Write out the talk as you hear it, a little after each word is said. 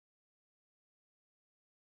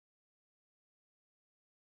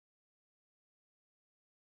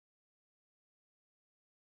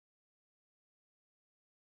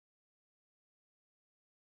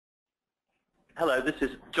Hello, this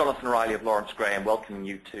is Jonathan Riley of Lawrence Graham welcoming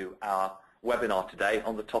you to our webinar today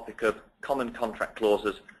on the topic of Common Contract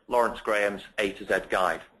Clauses, Lawrence Graham's A to Z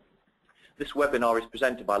Guide. This webinar is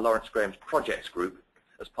presented by Lawrence Graham's Projects Group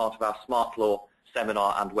as part of our Smart Law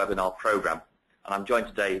seminar and webinar program, and I'm joined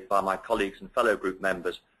today by my colleagues and fellow group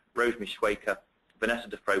members Rosemary Schwaker, Vanessa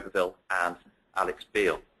de Froberville and Alex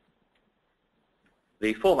Beale.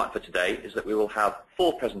 The format for today is that we will have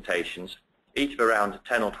 4 presentations, each of around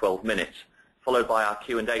 10 or 12 minutes, followed by our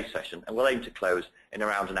Q&A session, and we'll aim to close in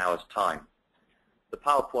around an hour's time. The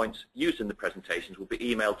PowerPoints used in the presentations will be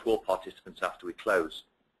emailed to all participants after we close.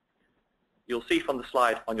 You'll see from the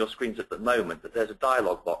slide on your screens at the moment that there's a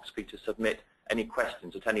dialog box for you to submit any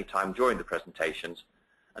questions at any time during the presentations,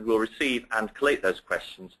 and we'll receive and collate those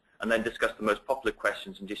questions and then discuss the most popular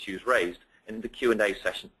questions and issues raised in the Q&A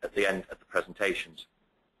session at the end of the presentations.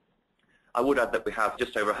 I would add that we have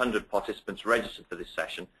just over 100 participants registered for this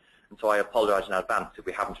session, and so I apologise in advance if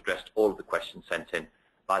we haven't addressed all of the questions sent in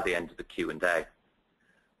by the end of the Q&A.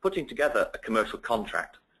 Putting together a commercial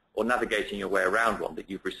contract or navigating your way around one that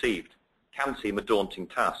you've received can seem a daunting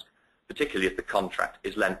task, particularly if the contract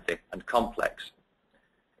is lengthy and complex.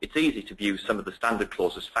 It's easy to view some of the standard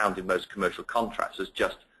clauses found in most commercial contracts as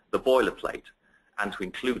just the boilerplate and to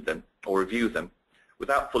include them or review them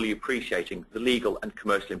without fully appreciating the legal and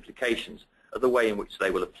commercial implications of the way in which they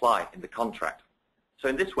will apply in the contract. So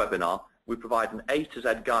in this webinar, we provide an A to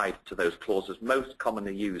Z guide to those clauses most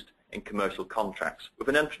commonly used in commercial contracts, with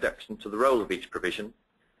an introduction to the role of each provision,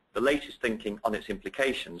 the latest thinking on its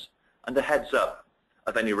implications, and a heads up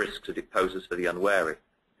of any risks that it poses for the unwary.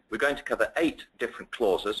 We're going to cover 8 different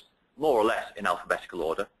clauses, more or less in alphabetical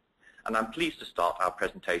order, and I'm pleased to start our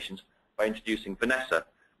presentations by introducing Vanessa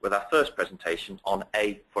with our first presentation on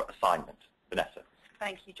A for assignment. Vanessa.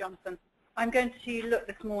 Thank you, Jonathan. I'm going to look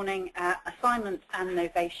this morning at assignment and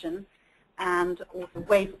novation and also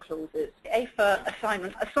waiver clauses. A for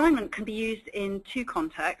assignment. Assignment can be used in 2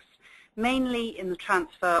 contexts, mainly in the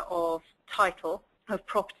transfer of title of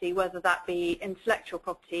property, whether that be intellectual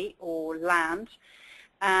property or land,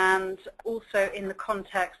 and also in the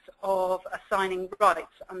context of assigning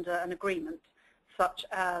rights under an agreement, such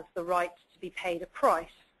as the right to be paid a price.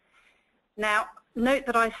 Now, note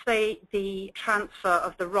that I say the transfer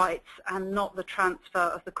of the rights and not the transfer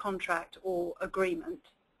of the contract or agreement.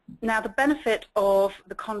 Now, the benefit of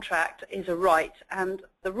the contract is a right, and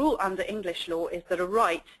the rule under English law is that a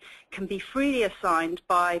right can be freely assigned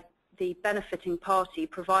by the benefiting party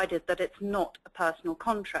provided that it's not a personal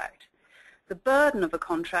contract. The burden of a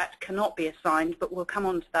contract cannot be assigned, but we'll come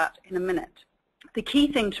on to that in a minute. The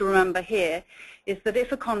key thing to remember here is that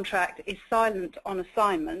if a contract is silent on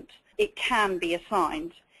assignment, it can be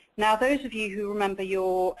assigned. Now, those of you who remember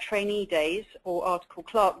your trainee days or article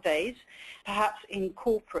clerk days, perhaps in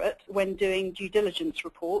corporate when doing due diligence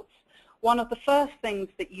reports, one of the first things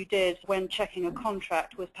that you did when checking a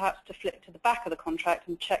contract was perhaps to flip to the back of the contract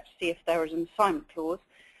and check to see if there was an assignment clause,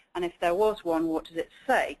 and if there was one, what does it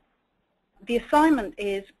say? The assignment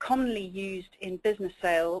is commonly used in business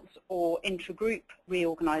sales or intragroup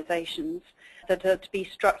reorganisations that are to be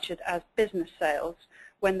structured as business sales,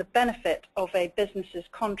 when the benefit of a business's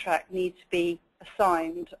contract needs to be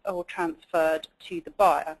assigned or transferred to the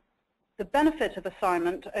buyer. The benefit of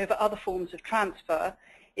assignment over other forms of transfer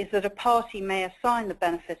is that a party may assign the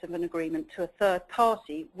benefit of an agreement to a third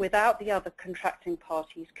party without the other contracting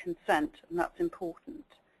party's consent, and that's important.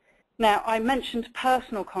 Now, I mentioned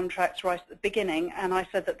personal contracts right at the beginning, and I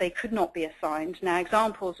said that they could not be assigned. Now,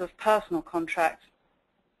 examples of personal contracts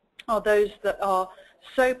are those that are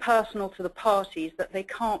so personal to the parties that they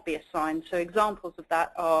can't be assigned. So examples of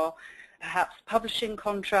that are perhaps publishing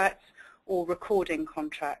contracts or recording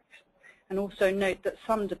contracts. And also note that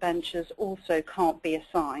some debentures also can't be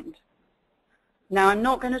assigned. Now, I'm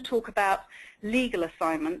not going to talk about legal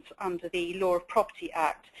assignments under the Law of Property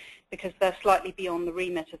Act because they're slightly beyond the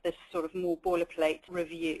remit of this sort of more boilerplate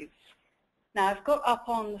review. Now, I've got up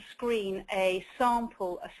on the screen a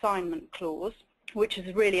sample assignment clause, which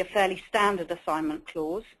is really a fairly standard assignment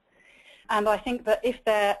clause. And I think that if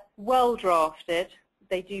they're well drafted,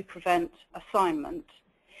 they do prevent assignment.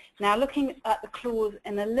 Now, looking at the clause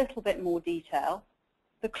in a little bit more detail,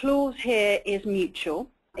 the clause here is mutual.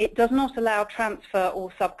 It does not allow transfer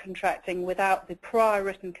or subcontracting without the prior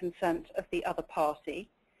written consent of the other party.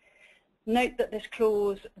 Note that this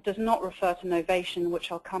clause does not refer to novation,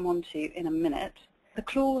 which I'll come on to in a minute. The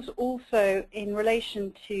clause also, in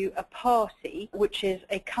relation to a party, which is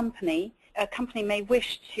a company may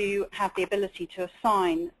wish to have the ability to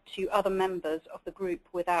assign to other members of the group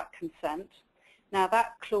without consent. Now,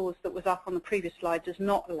 that clause that was up on the previous slide does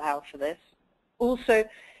not allow for this. Also,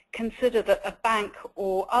 consider that a bank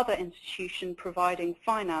or other institution providing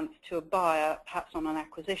finance to a buyer, perhaps on an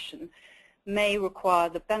acquisition, may require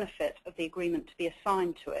the benefit of the agreement to be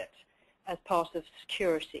assigned to it as part of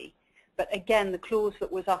security. But again, the clause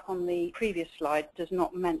that was up on the previous slide does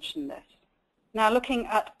not mention this. Now, looking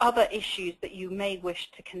at other issues that you may wish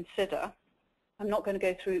to consider, I'm not going to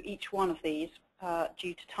go through each one of these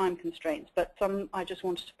due to time constraints, but some I just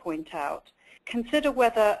wanted to point out. Consider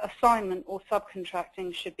whether assignment or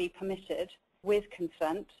subcontracting should be permitted with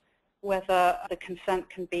consent, whether the consent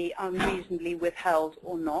can be unreasonably withheld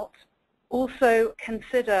or not. Also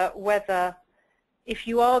consider whether, if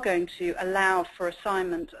you are going to allow for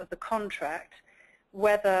assignment of the contract,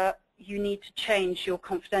 whether you need to change your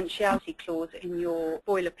confidentiality clause in your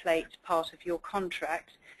boilerplate part of your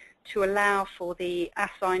contract to allow for the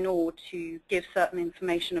assignor to give certain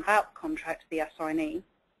information about the contract to the assignee.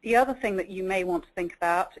 The other thing that you may want to think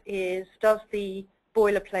about is, does the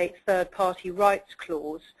boilerplate third-party rights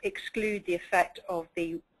clause exclude the effect of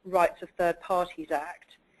the Rights of Third Parties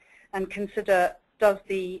Act? And consider, does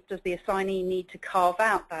the assignee need to carve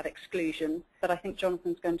out that exclusion? But I think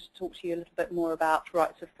Jonathan's going to talk to you a little bit more about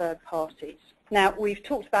rights of third parties. Now, we've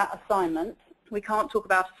talked about assignment. We can't talk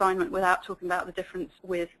about assignment without talking about the difference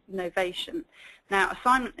with novation. Now,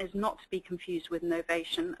 assignment is not to be confused with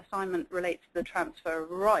novation. Assignment relates to the transfer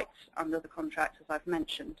of rights under the contract, as I've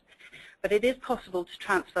mentioned. But it is possible to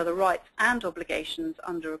transfer the rights and obligations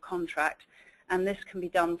under a contract, and this can be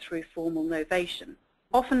done through formal novation.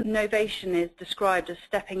 Often novation is described as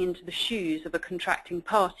stepping into the shoes of a contracting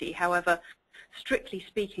party. However, strictly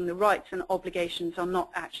speaking, the rights and obligations are not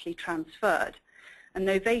actually transferred. A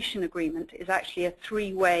novation agreement is actually a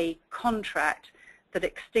three-way contract that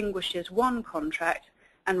extinguishes one contract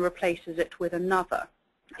and replaces it with another,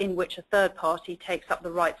 in which a third party takes up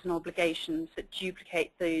the rights and obligations that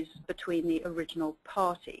duplicate those between the original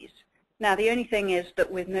parties. Now, the only thing is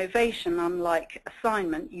that with novation, unlike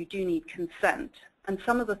assignment, you do need consent. And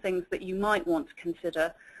some of the things that you might want to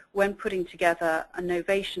consider when putting together a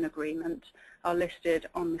novation agreement are listed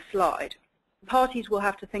on the slide. Parties will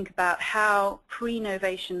have to think about how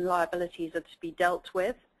pre-novation liabilities are to be dealt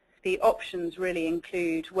with. The options really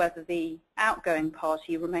include whether the outgoing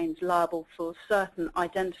party remains liable for certain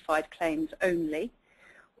identified claims only,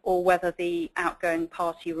 or whether the outgoing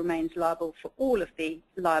party remains liable for all of the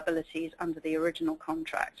liabilities under the original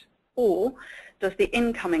contract. Or does the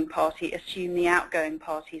incoming party assume the outgoing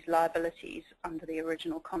party's liabilities under the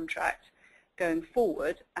original contract going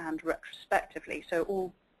forward and retrospectively? So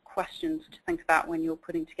all questions to think about when you're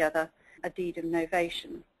putting together a deed of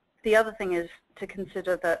novation. The other thing is to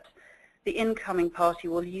consider that the incoming party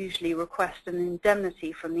will usually request an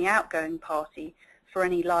indemnity from the outgoing party for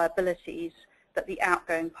any liabilities that the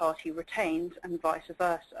outgoing party retains and vice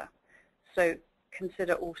versa. So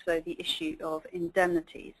consider also the issue of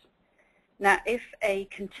indemnities. Now, if a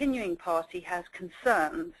continuing party has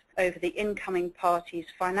concerns over the incoming party's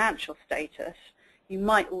financial status, you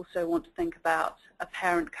might also want to think about a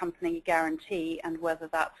parent company guarantee and whether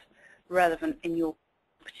that's relevant in your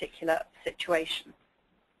particular situation.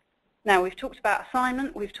 Now, we've talked about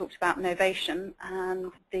assignment, we've talked about novation,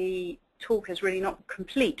 and the talk is really not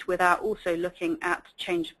complete without also looking at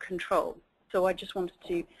change of control. So I just wanted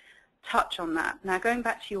to touch on that. Now, going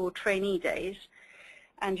back to your trainee days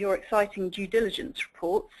and your exciting due diligence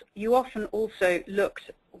reports, you often also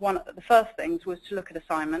looked, one of the first things was to look at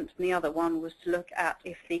assignment, and the other one was to look at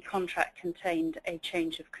if the contract contained a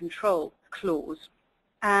change of control clause.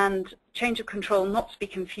 And change of control not to be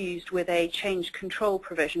confused with a change control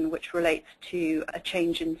provision which relates to a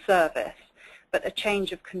change in service, but a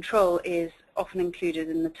change of control is often included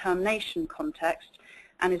in the termination context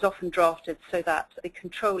and is often drafted so that the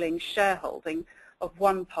controlling shareholding of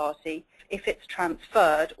one party, if it's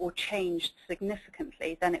transferred or changed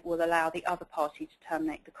significantly, then it will allow the other party to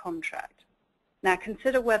terminate the contract. Now,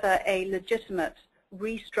 consider whether a legitimate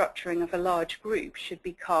restructuring of a large group should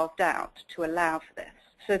be carved out to allow for this.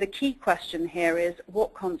 So the key question here is,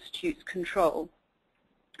 what constitutes control?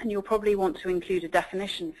 And you'll probably want to include a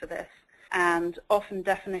definition for this. And often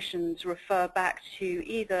definitions refer back to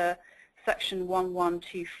either Section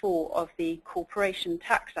 1124 of the Corporation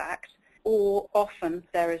Tax Act, or often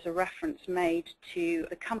there is a reference made to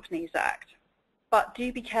the Companies Act. But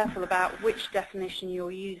do be careful about which definition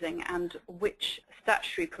you're using and which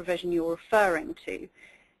statutory provision you're referring to.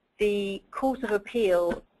 The Court of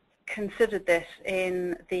Appeal considered this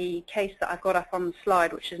in the case that I've got up on the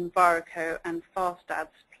slide, which is Enviroco and Fastad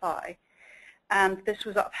Supply. And this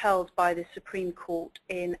was upheld by the Supreme Court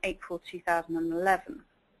in April 2011.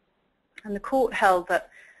 And the court held that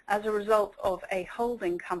as a result of a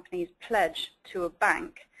holding company's pledge to a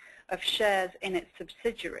bank of shares in its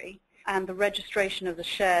subsidiary and the registration of the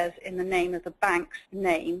shares in the name of the bank's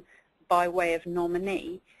name by way of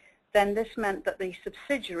nominee, then this meant that the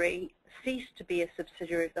subsidiary ceased to be a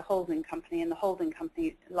subsidiary of the holding company, and the holding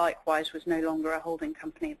company likewise was no longer a holding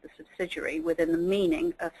company of the subsidiary within the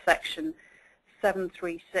meaning of Section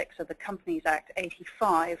 736 of the Companies Act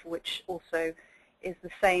 85, which also is the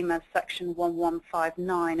same as Section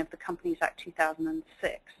 1159 of the Companies Act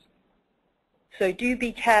 2006. So do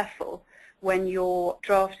be careful when you're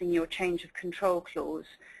drafting your change of control clause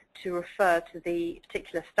to refer to the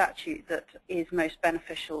particular statute that is most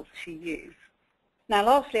beneficial to you. Now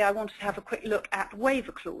lastly, I wanted to have a quick look at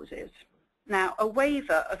waiver clauses. Now a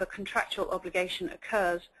waiver of a contractual obligation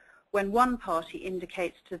occurs when one party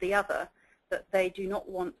indicates to the other that they do not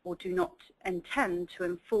want or do not intend to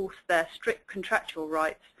enforce their strict contractual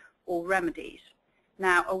rights or remedies.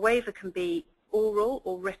 Now a waiver can be oral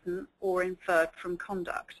or written or inferred from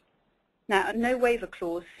conduct. Now, a no-waiver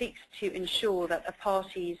clause seeks to ensure that a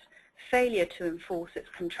party's failure to enforce its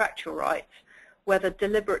contractual rights, whether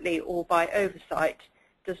deliberately or by oversight,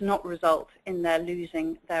 does not result in their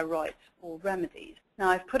losing their rights or remedies. Now,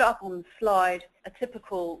 I've put up on the slide a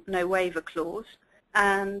typical no-waiver clause,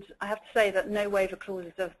 and I have to say that no-waiver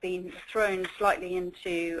clauses have been thrown slightly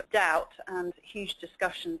into doubt and huge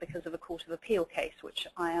discussion because of a Court of Appeal case, which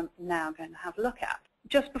I am now going to have a look at.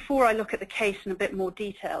 Just before I look at the case in a bit more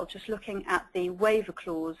detail, just looking at the waiver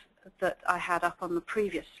clause that I had up on the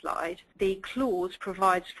previous slide, the clause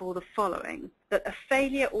provides for the following: that a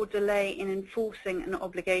failure or delay in enforcing an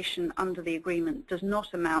obligation under the agreement does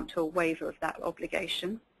not amount to a waiver of that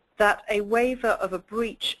obligation, that a waiver of a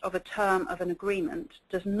breach of a term of an agreement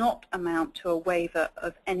does not amount to a waiver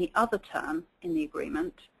of any other term in the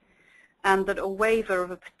agreement, and that a waiver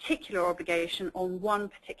of a particular obligation on one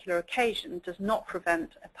particular occasion does not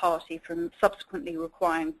prevent a party from subsequently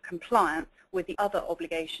requiring compliance with the other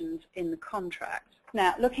obligations in the contract.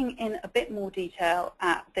 Now, looking in a bit more detail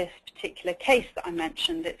at this particular case that I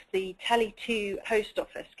mentioned, it's the Tele2 post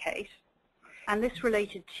office case, and this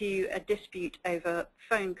related to a dispute over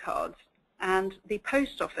phone cards, and the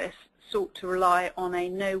post office sought to rely on a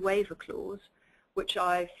no waiver clause, which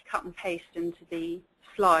I've cut and pasted into the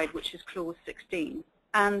slide, which is clause 16.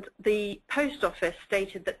 And the post office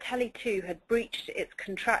stated that Tele2 had breached its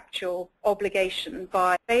contractual obligation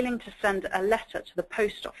by failing to send a letter to the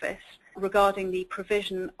post office regarding the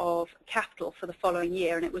provision of capital for the following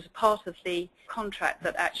year, and it was a part of the contract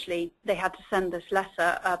that actually they had to send this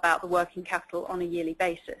letter about the working capital on a yearly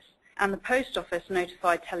basis. And the post office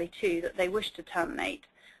notified Tele2 that they wished to terminate,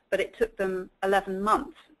 but it took them 11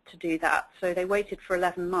 months to do that, so they waited for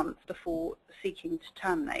 11 months before seeking to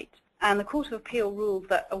terminate. And the Court of Appeal ruled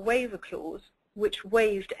that a waiver clause, which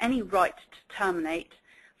waived any right to terminate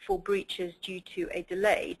for breaches due to a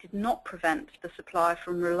delay, did not prevent the supplier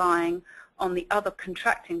from relying on the other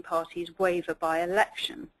contracting party's waiver by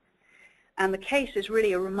election. And the case is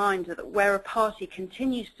really a reminder that where a party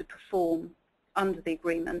continues to perform under the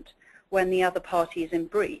agreement when the other party is in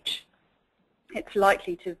breach, it's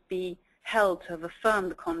likely to be held to have affirmed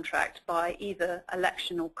the contract by either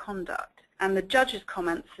election or conduct. And the judge's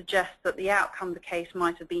comments suggest that the outcome of the case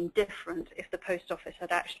might have been different if the post office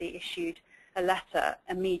had actually issued a letter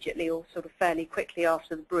immediately or sort of fairly quickly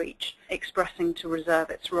after the breach expressing to reserve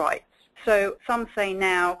its rights. So some say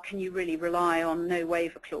now, can you really rely on no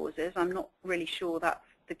waiver clauses? I'm not really sure that's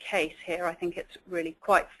the case here. I think it's really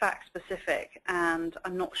quite fact specific, and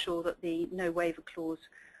I'm not sure that the no waiver clause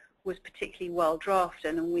was particularly well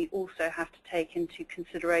drafted, and we also have to take into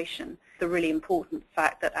consideration the really important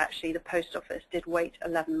fact that actually the post office did wait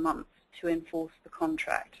 11 months to enforce the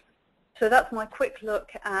contract. So that's my quick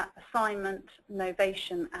look at assignment,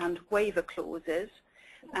 novation and waiver clauses,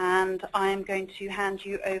 and I am going to hand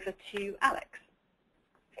you over to Alex.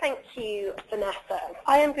 Thank you, Vanessa.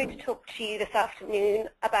 I am going to talk to you this afternoon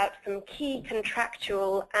about some key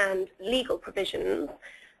contractual and legal provisions,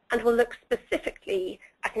 and we'll look specifically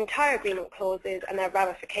at entire agreement clauses and their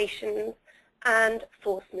ramifications and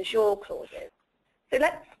force majeure clauses. So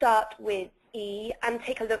let's start with E and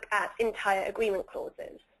take a look at entire agreement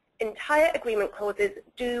clauses. Entire agreement clauses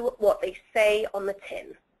do what they say on the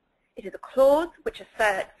tin. It is a clause which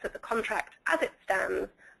asserts that the contract as it stands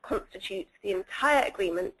constitutes the entire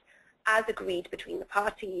agreement as agreed between the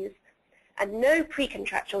parties, and no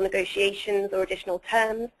pre-contractual negotiations or additional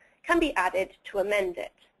terms can be added to amend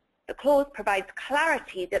it. The clause provides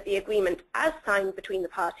clarity that the agreement as signed between the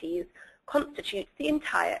parties constitutes the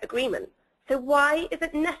entire agreement. So why is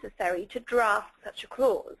it necessary to draft such a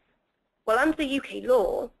clause? Well, under UK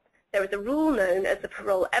law, there is a rule known as the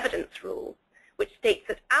parole evidence rule, which states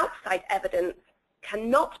that outside evidence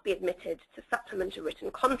cannot be admitted to supplement a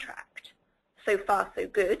written contract. So far, so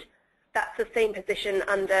good. That's the same position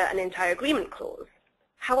under an entire agreement clause.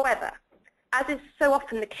 However, as is so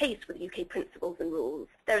often the case with UK principles and rules,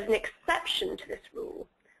 there is an exception to this rule,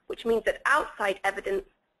 which means that outside evidence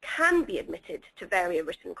can be admitted to vary a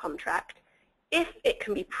written contract if it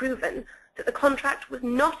can be proven that the contract was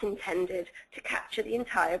not intended to capture the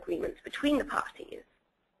entire agreement between the parties.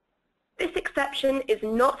 This exception is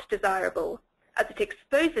not desirable, as it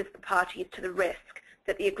exposes the parties to the risk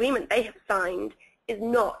that the agreement they have signed is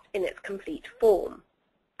not in its complete form.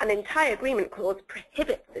 An entire agreement clause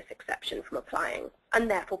prohibits this exception from applying and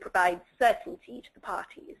therefore provides certainty to the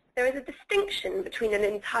parties. There is a distinction between an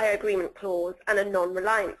entire agreement clause and a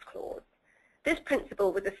non-reliance clause. This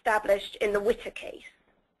principle was established in the Witter case.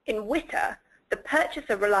 In Witter, the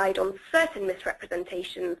purchaser relied on certain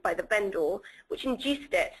misrepresentations by the vendor which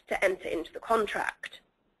induced it to enter into the contract.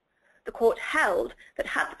 The court held that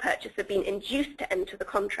had the purchaser been induced to enter the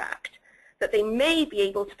contract, that they may be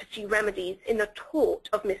able to pursue remedies in the tort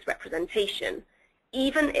of misrepresentation,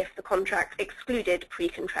 even if the contract excluded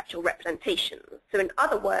pre-contractual representations. So in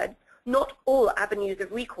other words, not all avenues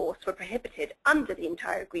of recourse were prohibited under the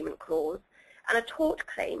entire agreement clause, and a tort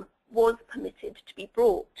claim was permitted to be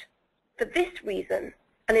brought. For this reason,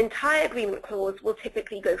 an entire agreement clause will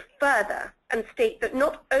typically go further and state that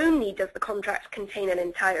not only does the contract contain an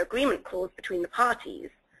entire agreement clause between the parties,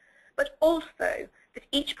 but also that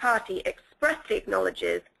each party expressly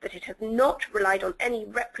acknowledges that it has not relied on any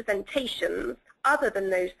representations other than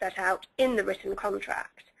those set out in the written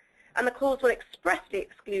contract, and the clause will expressly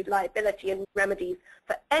exclude liability and remedies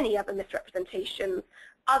for any other misrepresentations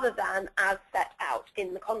other than as set out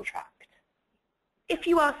in the contract. If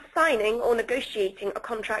you are signing or negotiating a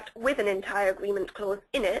contract with an entire agreement clause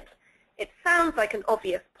in it, it sounds like an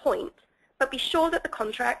obvious point, but be sure that the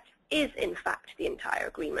contract is in fact the entire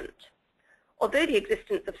agreement. Although the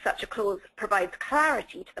existence of such a clause provides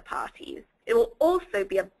clarity to the parties, it will also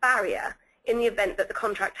be a barrier in the event that the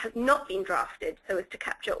contract has not been drafted so as to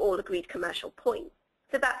capture all agreed commercial points.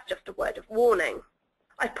 So that's just a word of warning.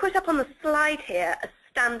 I've put up on the slide here a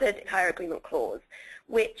standard entire agreement clause,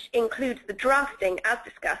 which includes the drafting as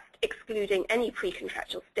discussed, excluding any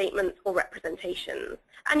pre-contractual statements or representations.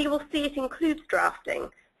 And you will see it includes drafting,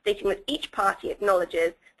 stating that each party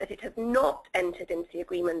acknowledges that it has not entered into the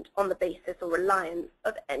agreement on the basis or reliance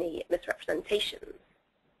of any misrepresentations.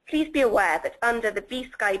 Please be aware that under the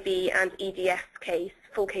B-Sky-B and EDS case,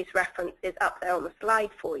 full case reference is up there on the slide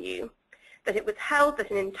for you, that it was held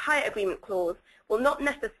that an entire agreement clause will not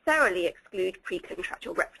necessarily exclude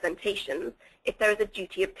pre-contractual representations if there is a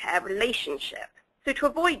duty of care relationship. So to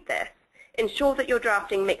avoid this, ensure that your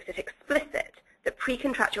drafting makes it explicit that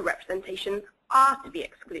pre-contractual representations are to be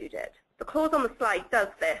excluded. The clause on the slide does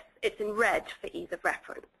this. It's in red for ease of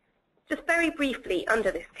reference. Just very briefly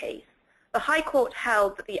under this case, the High Court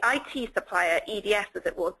held that the IT supplier, EDS as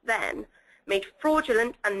it was then, made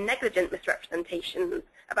fraudulent and negligent misrepresentations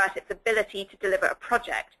about its ability to deliver a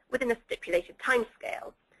project within a stipulated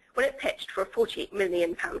timescale when it pitched for a £48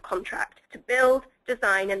 million contract to build,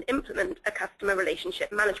 design and implement a customer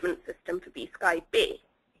relationship management system for B-Sky-B.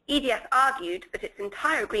 EDS argued that its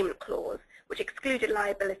entire agreement clause, which excluded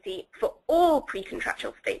liability for all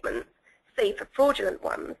pre-contractual statements, save for fraudulent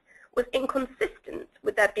ones, was inconsistent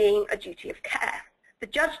with there being a duty of care. The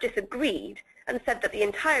judge disagreed and said that the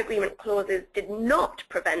entire agreement clauses did not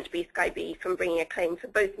prevent B-Sky-B from bringing a claim for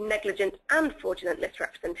both negligent and fraudulent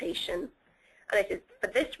misrepresentation, and it is for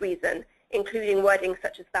this reason, including wording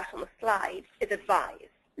such as that on the slide, is advised.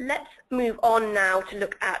 Let's move on now to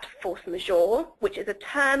look at force majeure, which is a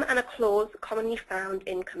term and a clause commonly found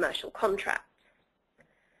in commercial contracts.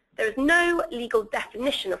 There is no legal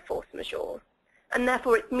definition of force majeure, and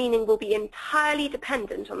therefore its meaning will be entirely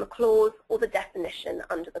dependent on the clause or the definition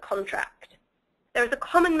under the contract. There is a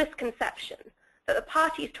common misconception that the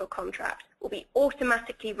parties to a contract will be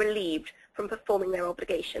automatically relieved from performing their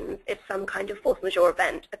obligations if some kind of force majeure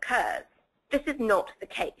event occurs. This is not the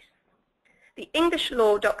case. The English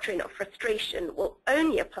law doctrine of frustration will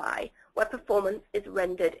only apply where performance is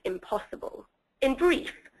rendered impossible. In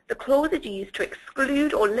brief, the clause is used to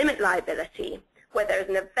exclude or limit liability where there is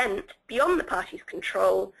an event beyond the parties'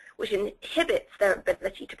 control which inhibits their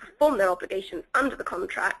ability to perform their obligations under the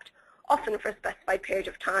contract, often for a specified period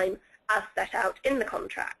of time as set out in the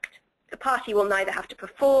contract. The party will neither have to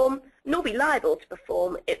perform nor be liable to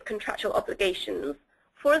perform its contractual obligations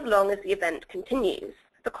for as long as the event continues.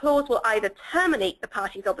 The clause will either terminate the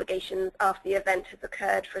party's obligations after the event has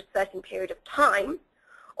occurred for a certain period of time,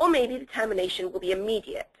 or maybe the termination will be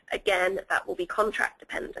immediate. Again, that will be contract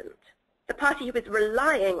dependent. The party who is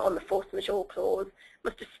relying on the force majeure clause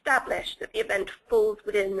must establish that the event falls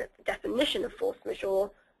within the definition of force majeure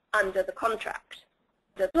under the contract.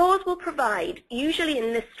 The clause will provide, usually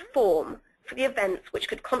in this form, for the events which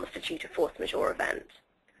could constitute a force majeure event.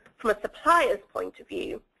 From a supplier's point of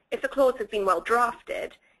view, if the clause has been well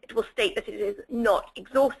drafted, it will state that it is not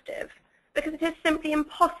exhaustive, because it is simply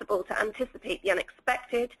impossible to anticipate the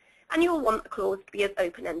unexpected, and you will want the clause to be as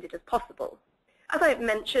open-ended as possible. As I have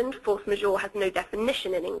mentioned, force majeure has no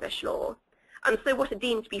definition in English law, and so what are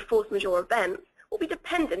deemed to be force majeure events will be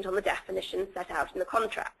dependent on the definition set out in the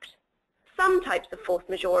contract. Some types of force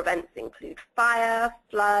majeure events include fire,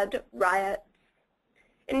 flood, riots.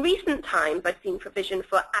 In recent times, I've seen provision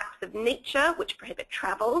for acts of nature which prohibit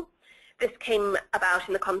travel. This came about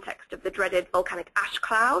in the context of the dreaded volcanic ash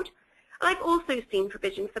cloud. And I've also seen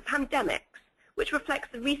provision for pandemics, which reflects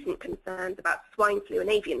the recent concerns about swine flu and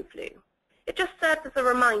avian flu. It just serves as a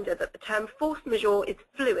reminder that the term force majeure is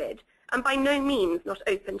fluid and by no means not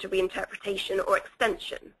open to reinterpretation or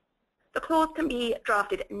extension. The clause can be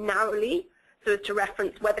drafted narrowly so as to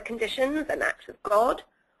reference weather conditions and acts of God,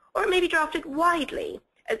 or it may be drafted widely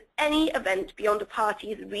as any event beyond a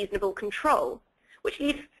party's reasonable control, which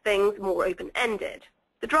leaves things more open-ended.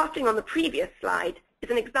 The drafting on the previous slide is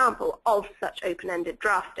an example of such open-ended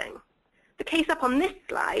drafting. The case up on this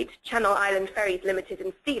slide, Channel Island Ferries Limited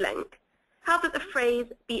and Sea-Link, held that the phrase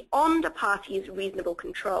beyond a party's reasonable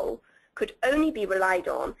control could only be relied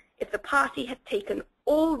on if the party had taken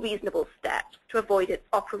all reasonable steps to avoid its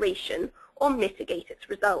operation or mitigate its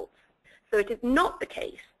results. So it is not the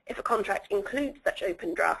case, if a contract includes such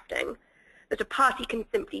open drafting, that a party can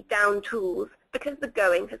simply down tools because the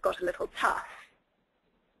going has got a little tough.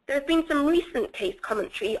 There has been some recent case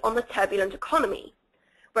commentary on the turbulent economy,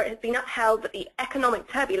 where it has been upheld that the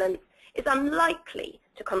economic turbulence is unlikely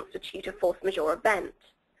to constitute a force majeure event.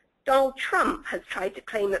 Donald Trump has tried to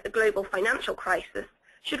claim that the global financial crisis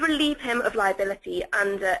should relieve him of liability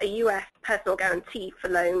under a U.S. personal guarantee for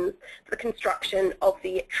loans for the construction of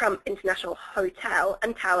the Trump International Hotel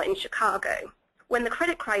and Tower in Chicago. When the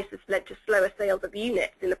credit crisis led to slower sales of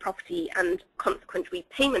units in the property and consequent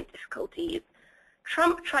repayment difficulties,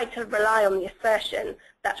 Trump tried to rely on the assertion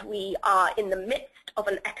that we are in the midst of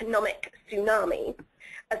an economic tsunami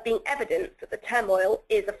as being evidence that the turmoil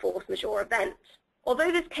is a force majeure event.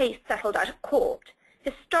 Although this case settled out of court,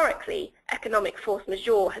 historically, economic force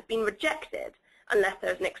majeure has been rejected unless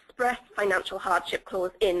there is an express financial hardship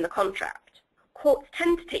clause in the contract. Courts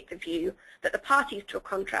tend to take the view that the parties to a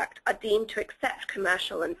contract are deemed to accept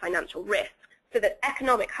commercial and financial risk, so that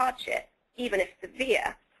economic hardship, even if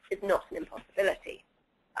severe, is not an impossibility.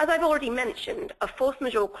 As I've already mentioned, a force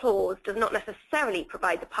majeure clause does not necessarily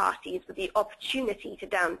provide the parties with the opportunity to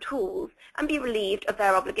down tools and be relieved of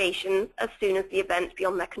their obligations as soon as the event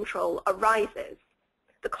beyond their control arises.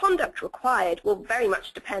 The conduct required will very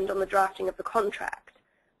much depend on the drafting of the contract,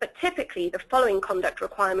 but typically the following conduct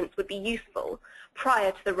requirements would be useful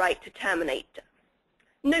prior to the right to terminate.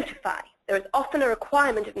 Notify. There is often a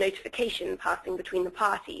requirement of notification passing between the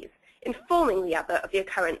parties, informing the other of the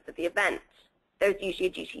occurrence of the event. There is usually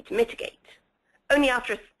a duty to mitigate. Only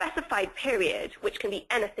after a specified period, which can be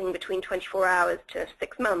anything between 24 hours to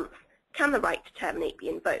 6 months, can the right to terminate be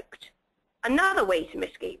invoked. Another way to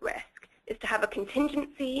mitigate risk is to have a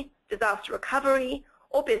contingency, disaster recovery,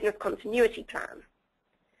 or business continuity plan.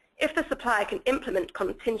 If the supplier can implement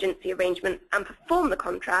contingency arrangements and perform the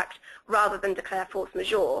contract rather than declare force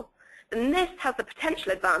majeure, then this has the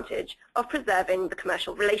potential advantage of preserving the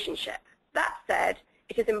commercial relationship. That said,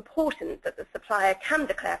 it is important that the supplier can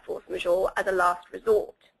declare force majeure as a last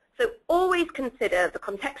resort. So always consider the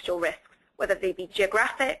contextual risks, whether they be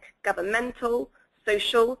geographic, governmental,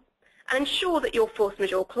 social, and ensure that your force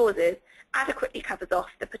majeure clauses adequately covers off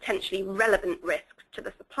the potentially relevant risks to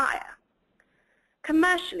the supplier.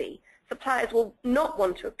 Commercially, suppliers will not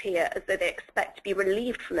want to appear as though they expect to be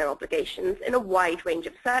relieved from their obligations in a wide range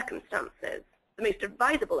of circumstances. The most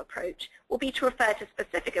advisable approach will be to refer to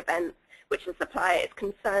specific events which the supplier is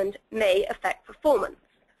concerned may affect performance.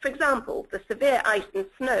 For example, the severe ice and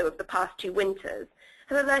snow of the past 2 winters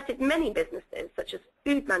has alerted many businesses, such as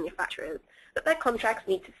food manufacturers, that their contracts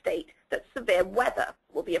need to state that severe weather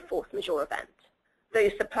will be a force majeure event.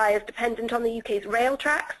 Those suppliers dependent on the UK's rail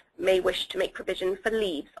tracks may wish to make provision for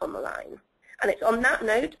leaves on the line. And it's on that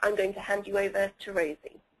note I'm going to hand you over to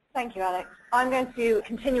Rosie. Thank you, Alex. I'm going to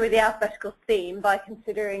continue with the alphabetical theme by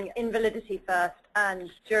considering invalidity first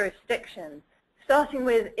and jurisdiction. Starting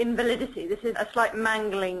with invalidity, this is a slight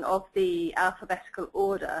mangling of the alphabetical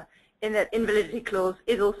order in that invalidity clause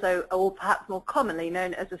is also, or perhaps more commonly,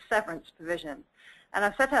 known as a severance provision. And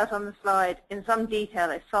I've set out on the slide in some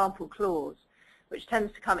detail a sample clause, which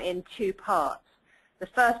tends to come in two parts. The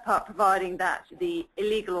first part providing that the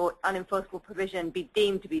illegal or unenforceable provision be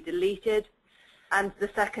deemed to be deleted, and the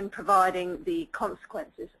second providing the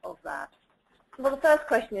consequences of that. Well, the first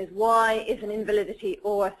question is, why is an invalidity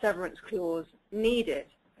or a severance clause needed?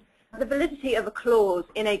 The validity of a clause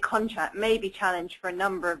in a contract may be challenged for a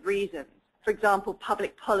number of reasons. For example,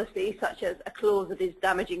 public policy, such as a clause that is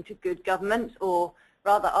damaging to good government, or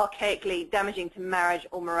rather archaically damaging to marriage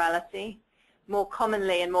or morality. More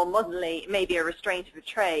commonly and more modernly, it may be a restraint of a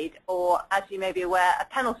trade, or, as you may be aware, a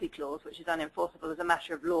penalty clause, which is unenforceable as a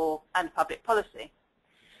matter of law and public policy.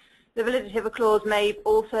 The validity of a clause may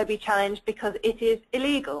also be challenged because it is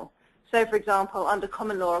illegal. So, for example, under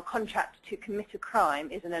common law, a contract to commit a crime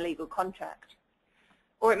is an illegal contract.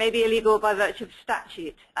 Or it may be illegal by virtue of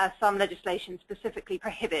statute, as some legislation specifically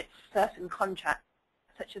prohibits certain contracts,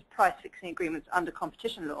 such as price-fixing agreements under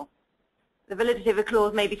competition law. The validity of a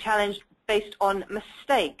clause may be challenged based on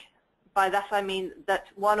mistake. By that I mean that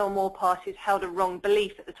one or more parties held a wrong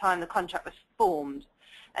belief at the time the contract was formed.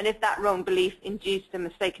 And if that wrong belief induced the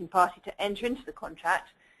mistaken party to enter into the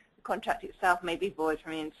contract itself may be void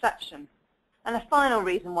from the inception. And the final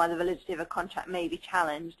reason why the validity of a contract may be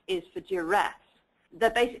challenged is for duress.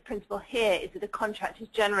 The basic principle here is that a contract is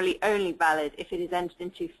generally only valid if it is entered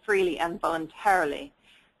into freely and voluntarily.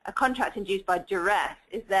 A contract induced by duress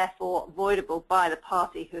is therefore voidable by the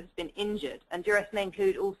party who has been injured, and duress may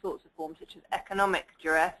include all sorts of forms such as economic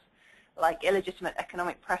duress, like illegitimate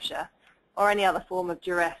economic pressure, or any other form of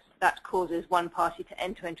duress that causes one party to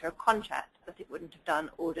enter into a contract that it wouldn't have done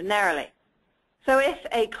ordinarily. So if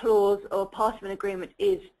a clause or part of an agreement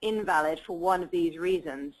is invalid for one of these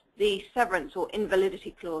reasons, the severance or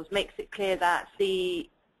invalidity clause makes it clear that the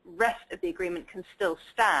rest of the agreement can still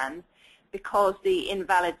stand because the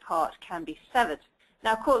invalid part can be severed.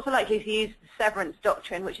 Now, courts are likely to use the severance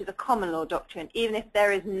doctrine, which is a common law doctrine, even if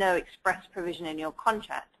there is no express provision in your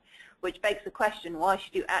contract, which begs the question, why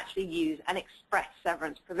should you actually use an express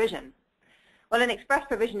severance provision? Well, an express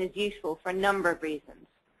provision is useful for a number of reasons.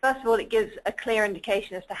 First of all, it gives a clear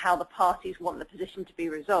indication as to how the parties want the position to be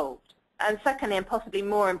resolved. And secondly, and possibly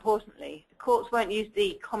more importantly, the courts won't use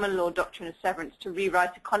the common law doctrine of severance to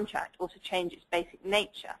rewrite a contract or to change its basic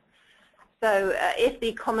nature. So if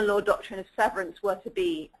the common law doctrine of severance were to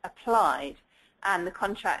be applied and the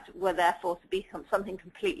contract were therefore to become something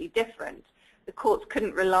completely different, the courts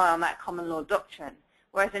couldn't rely on that common law doctrine,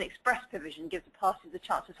 whereas an express provision gives the parties the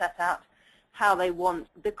chance to set out how they want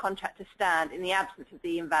the contract to stand in the absence of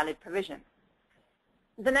the invalid provision.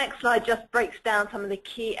 The next slide just breaks down some of the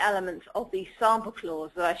key elements of the sample clause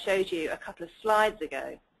that I showed you a couple of slides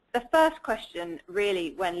ago. The first question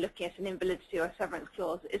really when looking at an invalidity or a severance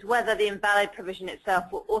clause is whether the invalid provision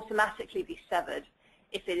itself will automatically be severed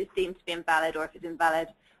if it is deemed to be invalid or if it's invalid,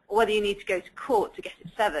 or whether you need to go to court to get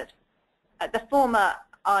it severed. The former,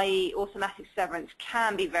 i.e. automatic severance,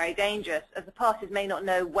 can be very dangerous as the parties may not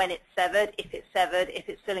know when it's severed, if it's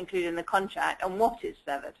still included in the contract, and what is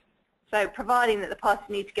severed. So providing that the parties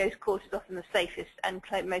need to go to court is often the safest and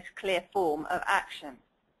most clear form of action.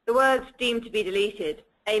 The words deemed to be deleted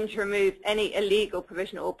aim to remove any illegal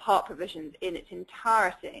provision or part provisions in its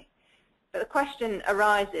entirety. But the question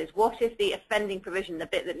arises, what if the offending provision, the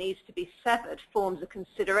bit that needs to be severed, forms a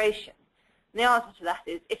consideration? And the answer to that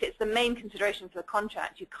is, if it's the main consideration for the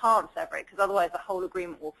contract, you can't sever it, because otherwise the whole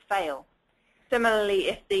agreement will fail. Similarly,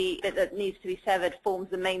 if the bit that needs to be severed forms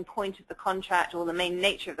the main point of the contract or the main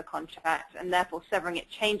nature of the contract, and therefore severing it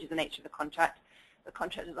changes the nature of the contract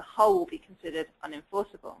as a whole will be considered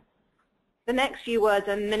unenforceable. The next few words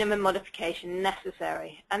are minimum modification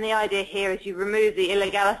necessary, and the idea here is you remove the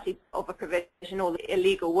illegality of a provision or the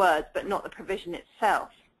illegal words, but not the provision itself.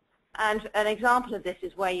 And an example of this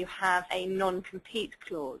is where you have a non-compete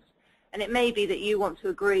clause. And it may be that you want to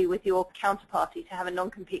agree with your counterparty to have a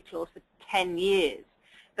non-compete clause for 10 years,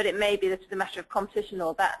 but it may be that as a matter of competition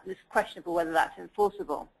law that it's questionable whether that's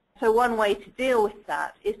enforceable. So one way to deal with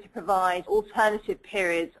that is to provide alternative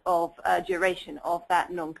periods of duration of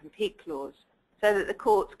that non-compete clause, so that the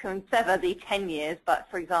courts can sever the 10 years, but,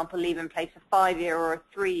 for example, leave in place a 5-year or a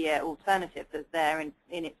 3-year alternative that's there in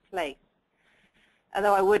its place.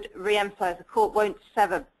 Although I would re-emphasize the court won't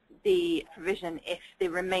sever the provision if the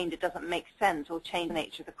remainder doesn't make sense or change the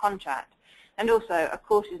nature of the contract. And also, a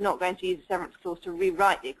court is not going to use a severance clause to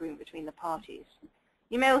rewrite the agreement between the parties.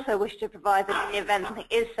 You may also wish to provide that in the event something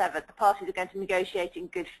is severed, the parties are going to negotiate in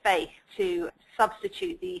good faith to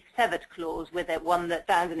substitute the severed clause with one that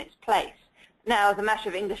stands in its place. Now, as a matter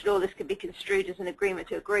of English law, this could be construed as an agreement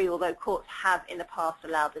to agree, although courts have in the past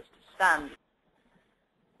allowed this to stand.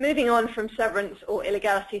 Moving on from severance or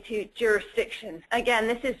illegality to jurisdiction. Again,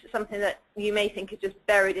 this is something that you may think is just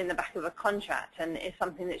buried in the back of a contract and is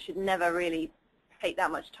something that should never really take that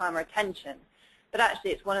much time or attention. But actually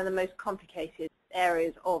it's one of the most complicated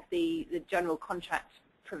areas of the general contract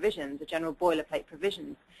provisions, the general boilerplate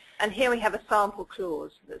provisions. And here we have a sample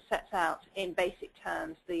clause that sets out in basic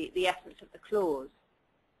terms the essence of the clause.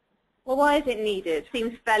 Well, why is it needed? It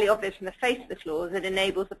seems fairly obvious from the face of the clause. It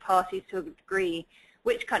enables the parties to agree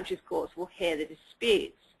which country's courts will hear the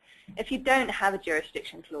disputes. If you don't have a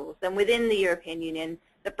jurisdiction clause, then within the European Union,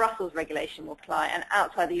 the Brussels regulation will apply, and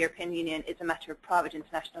outside the European Union, it's a matter of private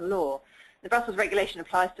international law. The Brussels regulation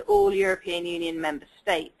applies to all European Union member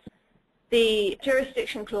states. The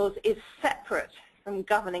jurisdiction clause is separate from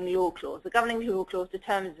governing law clause. The governing law clause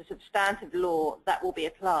determines the substantive law that will be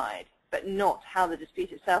applied, but not how the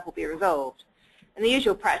dispute itself will be resolved. And the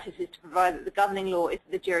usual practice is to provide that the governing law is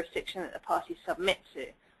the jurisdiction that the parties submit to,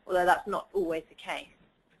 although that's not always the case.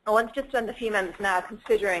 I want to just spend a few minutes now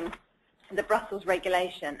considering the Brussels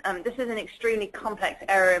regulation. This is an extremely complex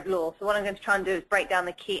area of law, so what I'm going to try and do is break down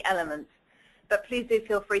the key elements. But please do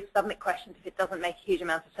feel free to submit questions if it doesn't make a huge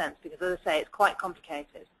amount of sense, because as I say, it's quite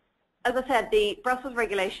complicated. As I said, the Brussels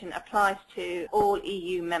regulation applies to all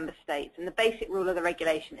EU member states, and the basic rule of the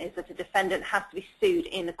regulation is that a defendant has to be sued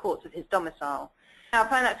in the courts of his domicile. Now,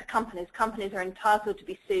 applying that to companies, companies are entitled to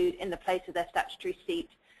be sued in the place of their statutory seat,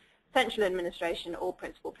 central administration, or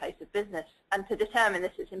principal place of business. And to determine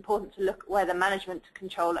this, it's important to look at where the management,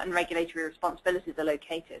 control, and regulatory responsibilities are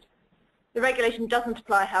located. The regulation doesn't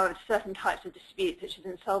apply, however, to certain types of disputes, such as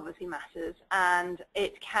insolvency matters, and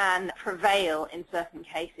it can prevail in certain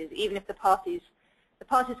cases, even if the parties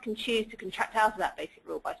can choose to contract out of that basic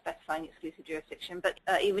rule by specifying exclusive jurisdiction, but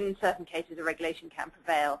even in certain cases, the regulation can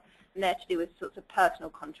prevail, and they're to do with sorts of personal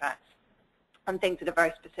contracts and things that are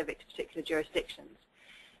very specific to particular jurisdictions.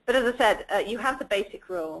 But as I said, you have the basic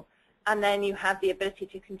rule, and then you have the ability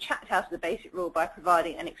to contract out of the basic rule by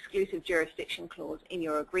providing an exclusive jurisdiction clause in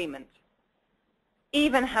your agreement.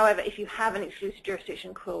 Even, however, if you have an exclusive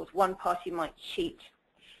jurisdiction clause, one party might cheat.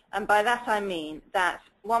 And by that I mean that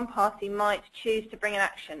one party might choose to bring an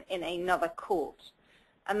action in another court.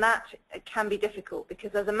 And that can be difficult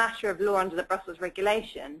because as a matter of law under the Brussels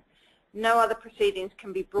regulation, no other proceedings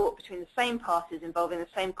can be brought between the same parties involving the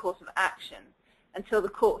same course of action until the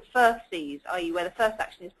court first sees, i.e. where the first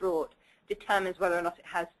action is brought, determines whether or not it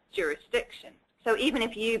has jurisdiction. So even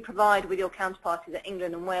if you provide with your counterparty that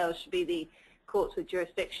England and Wales should be the courts with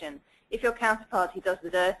jurisdiction, if your counterparty does the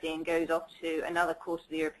dirty and goes off to another court of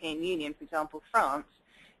the European Union, for example France,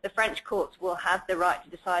 the French courts will have the right to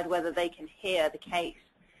decide whether they can hear the case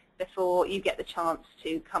before you get the chance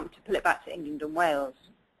to pull it back to England and Wales.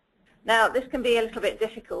 Now, this can be a little bit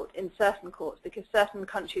difficult in certain courts because certain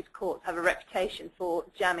countries' courts have a reputation for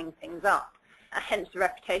jamming things up. Hence the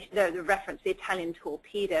reference to the Italian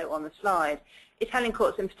torpedo on the slide. Italian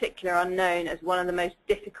courts in particular are known as one of the most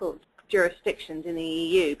difficult jurisdictions in the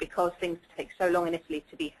EU because things take so long in Italy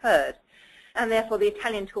to be heard. And therefore the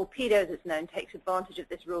Italian torpedo, as it's known, takes advantage of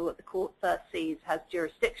this rule that the court first sees has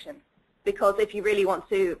jurisdiction. Because if you really want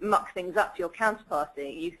to muck things up to your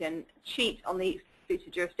counterparty, you can cheat on the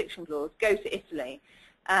exclusive jurisdiction clause, go to Italy,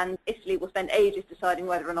 and Italy will spend ages deciding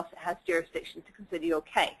whether or not it has jurisdiction to consider your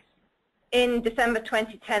case. In December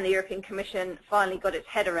 2010, the European Commission finally got its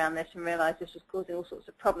head around this and realized this was causing all sorts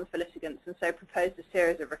of problems for litigants, and so proposed a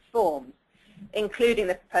series of reforms, including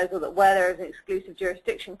the proposal that where there is an exclusive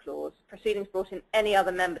jurisdiction clause, proceedings brought in any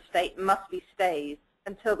other member state must be stayed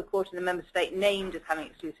until the court in the member state named as having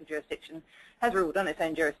exclusive jurisdiction has ruled on its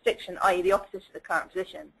own jurisdiction, i.e. the opposite to the current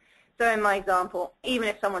position. So in my example, even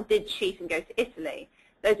if someone did cheat and go to Italy,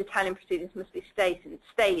 those Italian proceedings must be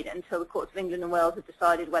stayed until the courts of England and Wales have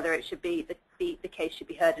decided whether it should be the case should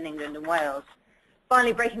be heard in England and Wales.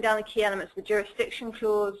 Finally, breaking down the key elements of the jurisdiction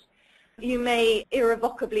clause, you may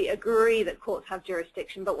irrevocably agree that courts have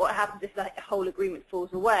jurisdiction, but what happens if the whole agreement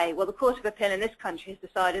falls away? Well, the Court of Appeal in this country has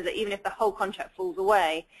decided that even if the whole contract falls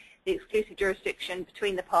away, the exclusive jurisdiction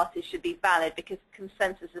between the parties should be valid because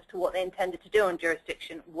consensus as to what they intended to do on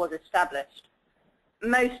jurisdiction was established.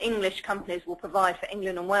 Most English companies will provide for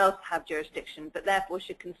England and Wales to have jurisdiction, but therefore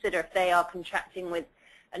should consider if they are contracting with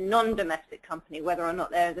a non-domestic company whether or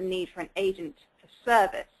not there is a need for an agent for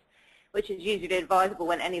service, which is usually advisable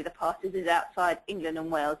when any of the parties is outside England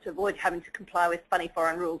and Wales to avoid having to comply with funny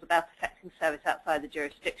foreign rules about effecting service outside the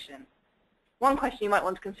jurisdiction. One question you might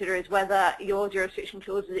want to consider is whether your jurisdiction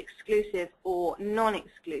clause is exclusive or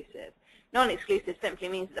non-exclusive. Non-exclusive simply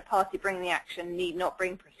means that the party bringing the action need not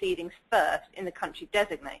bring proceedings first in the country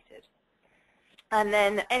designated. And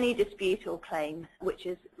then any dispute or claim, which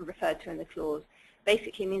is referred to in the clause,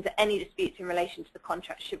 basically means that any disputes in relation to the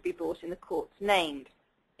contract should be brought in the courts named.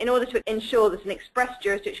 In order to ensure that an express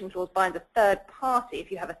jurisdiction clause binds a third party,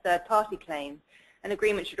 if you have a third party claim, an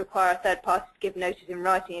agreement should require a third party to give notice in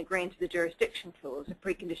writing agreeing to the jurisdiction clause, a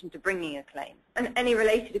precondition to bringing a claim. And any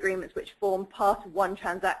related agreements which form part of one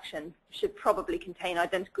transaction should probably contain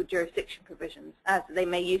identical jurisdiction provisions, as they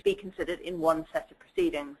may be considered in one set of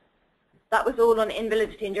proceedings. That was all on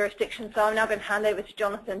invalidity and jurisdiction, so I'm now going to hand over to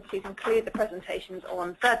Jonathan to conclude the presentations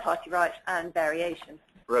on third-party rights and variation.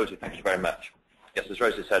 Rosie, thank you very much. Yes, as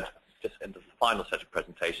Rosie said, just in the final set of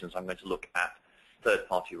presentations, I'm going to look at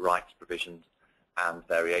third-party rights provisions and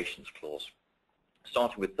variations clause.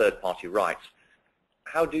 Starting with third-party rights,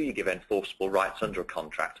 how do you give enforceable rights under a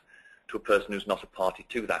contract to a person who's not a party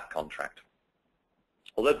to that contract?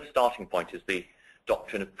 Although the starting point is the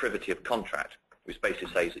doctrine of privity of contract, which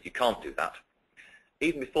basically says that you can't do that,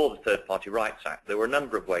 even before the Third Party Rights Act, there were a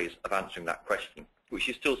number of ways of answering that question, which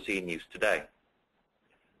you still see in use today.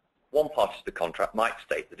 One party to the contract might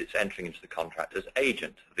state that it's entering into the contract as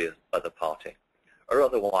agent of the other party, or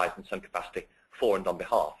otherwise in some capacity for and on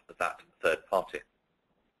behalf of that third party.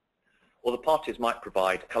 Or the parties might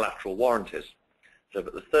provide collateral warranties, so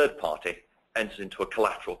that the third party enters into a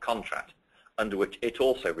collateral contract under which it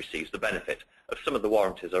also receives the benefit of some of the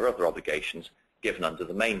warranties or other obligations given under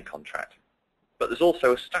the main contract. But there's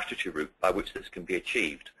also a statutory route by which this can be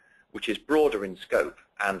achieved, which is broader in scope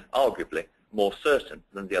and arguably more certain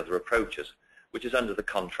than the other approaches, which is under the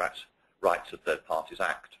Contract Rights of Third Parties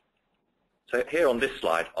Act. So here on this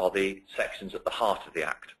slide are the sections at the heart of the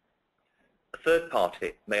Act. A third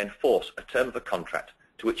party may enforce a term of a contract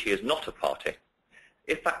to which he is not a party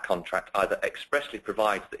if that contract either expressly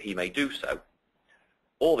provides that he may do so,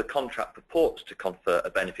 or the contract purports to confer a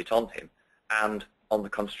benefit on him, and on the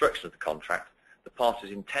construction of the contract, the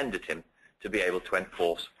parties intended him to be able to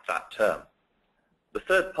enforce that term. The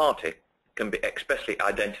third party can be expressly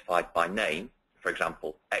identified by name, for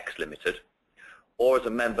example, X Limited, or as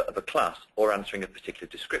a member of a class or answering a particular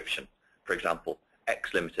description, for example,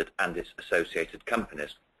 X Limited and its associated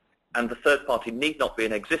companies. And the third party need not be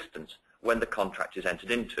in existence when the contract is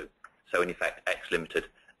entered into, so in effect X Limited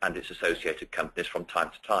and its associated companies from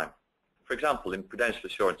time to time. For example, in Prudential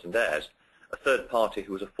Assurance and Heirs, a third party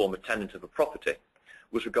who was a former tenant of a property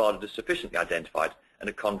was regarded as sufficiently identified in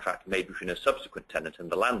a contract made between a subsequent tenant and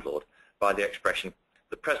the landlord by the expression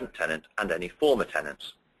the present tenant and any former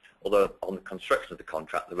tenants, although on the construction of the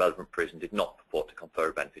contract the relevant provision did not purport to confer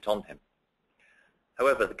a benefit on him.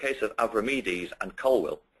 However, the case of Avramedes and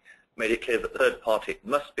Colwell made it clear that the third party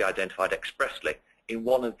must be identified expressly in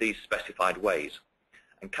one of these specified ways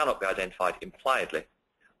and cannot be identified impliedly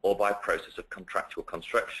or by a process of contractual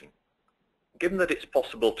construction. Given that it's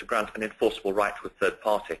possible to grant an enforceable right to a third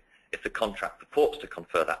party if the contract purports to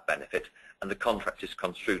confer that benefit and the contract is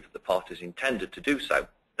construed that the parties intended to do so,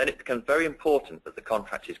 then it becomes very important that the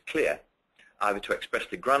contract is clear, either to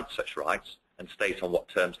expressly grant such rights and state on what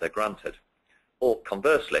terms they're granted, or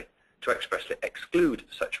conversely, to expressly exclude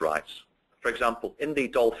such rights. For example, in the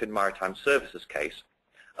Dolphin Maritime Services case,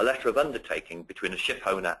 a letter of undertaking between a ship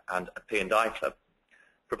owner and a P&I club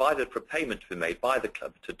provided for payment to be made by the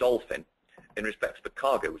club to Dolphin in respect of a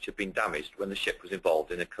cargo which had been damaged when the ship was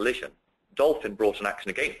involved in a collision. Dolphin brought an action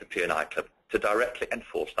against the P&I club to directly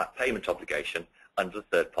enforce that payment obligation under the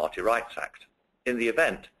Third Party Rights Act. In the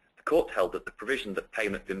event, the court held that the provision that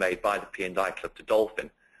payment be made by the P&I club to Dolphin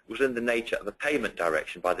was in the nature of a payment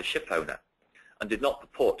direction by the ship owner and did not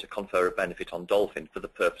purport to confer a benefit on Dolphin for the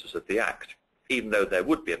purposes of the Act, even though there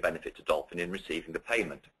would be a benefit to Dolphin in receiving the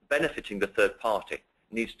payment. Benefiting the third party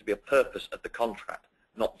needs to be a purpose of the contract,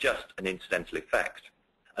 not just an incidental effect.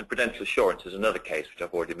 And Prudential Assurance is another case which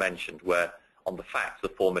I've already mentioned, where on the fact the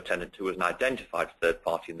former tenant who was an identified third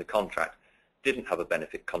party in the contract didn't have a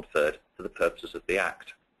benefit conferred for the purposes of the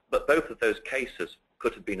Act. But both of those cases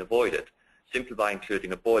could have been avoided simply by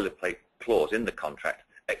including a boilerplate clause in the contract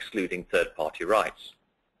excluding third-party rights.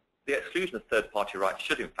 The exclusion of third-party rights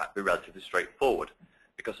should in fact be relatively straightforward,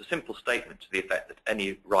 because a simple statement to the effect that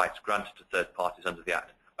any rights granted to third parties under the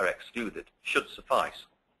Act are excluded should suffice.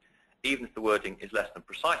 Even if the wording is less than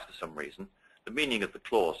precise for some reason, the meaning of the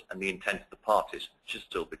clause and the intent of the parties should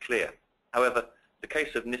still be clear. However, the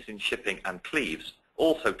case of Nissin Shipping and Cleves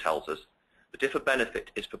also tells us that if a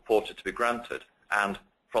benefit is purported to be granted and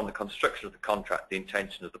from the construction of the contract the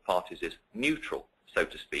intention of the parties is neutral, so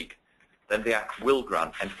to speak, then the Act will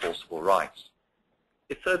grant enforceable rights.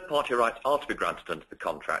 If third-party rights are to be granted under the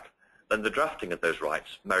contract, then the drafting of those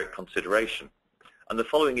rights merit consideration, and the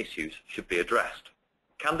following issues should be addressed.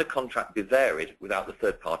 Can the contract be varied without the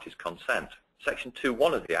third party's consent? Section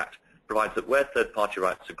 2.1 of the Act provides that where third-party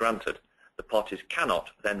rights are granted, the parties cannot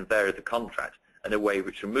then vary the contract in a way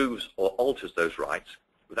which removes or alters those rights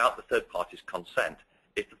without the third party's consent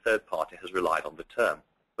if the third party has relied on the term.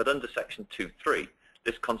 But under Section 2.3,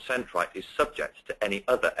 this consent right is subject to any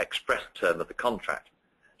other express term of the contract,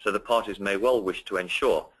 so the parties may well wish to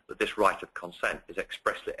ensure that this right of consent is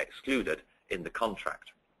expressly excluded in the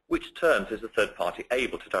contract. Which terms is the third party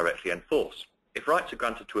able to directly enforce? If rights are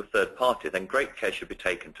granted to a third party, then great care should be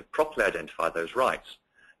taken to properly identify those rights,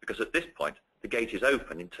 because at this point the gate is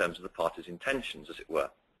open in terms of the party's intentions, as it were.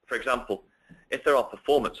 For example, if there are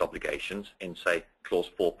performance obligations in, say, Clause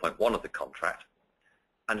 4.1 of the contract,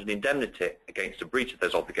 and an indemnity against a breach of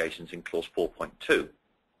those obligations in Clause 4.2,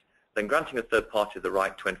 then granting a third party the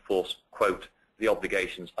right to enforce, quote, the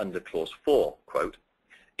obligations under Clause 4, quote,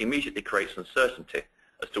 immediately creates uncertainty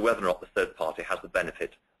as to whether or not the third party has the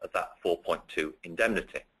benefit of that 4.2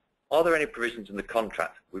 indemnity. Are there any provisions in the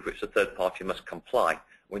contract with which the third party must comply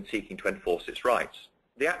when seeking to enforce its rights?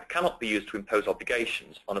 The Act cannot be used to impose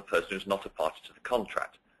obligations on a person who is not a party to the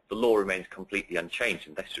contract. The law remains completely unchanged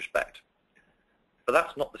in this respect. But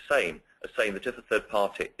that's not the same as saying that if a third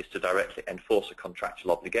party is to directly enforce a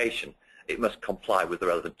contractual obligation, it must comply with the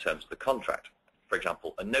relevant terms of the contract. For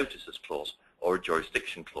example, a notices clause or a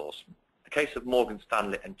jurisdiction clause. The case of Morgan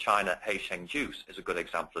Stanley and China Heisheng Juice is a good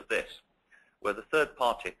example of this, where the third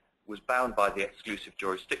party was bound by the exclusive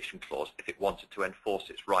jurisdiction clause if it wanted to enforce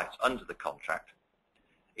its rights under the contract,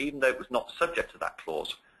 even though it was not subject to that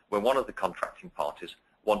clause when one of the contracting parties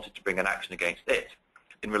wanted to bring an action against it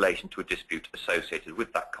in relation to a dispute associated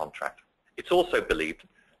with that contract. It's also believed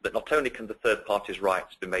that not only can the third party's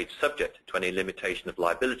rights be made subject to any limitation of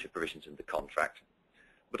liability provisions in the contract,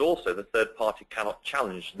 but also the third party cannot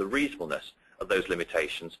challenge the reasonableness of those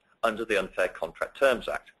limitations under the Unfair Contract Terms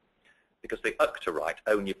Act, because the UCTA right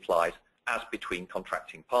only applies as between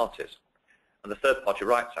contracting parties. And the Third Party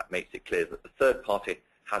Rights Act makes it clear that the third party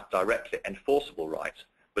has directly enforceable rights,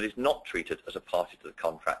 but is not treated as a party to the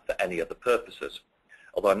contract for any other purposes,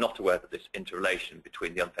 although I'm not aware that this interrelation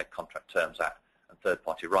between the Unfair Contract Terms Act and Third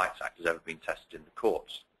Party Rights Act has ever been tested in the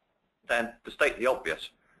courts. Then, to state the obvious,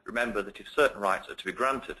 remember that if certain rights are to be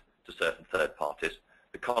granted to certain third parties,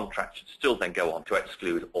 the contract should still then go on to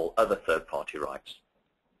exclude all other third party rights.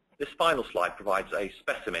 This final slide provides a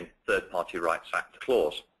specimen Third Party Rights Act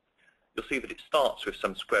clause. You'll see that it starts with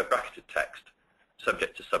some square bracketed text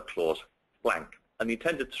subject to subclause blank, and the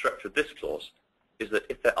intended structure of this clause is that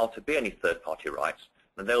if there are to be any third party rights,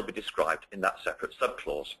 then they'll be described in that separate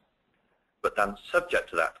subclause. But then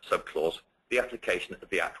subject to that subclause, the application of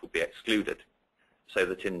the Act will be excluded, so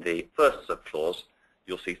that in the first subclause,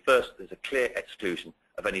 you'll see first there's a clear exclusion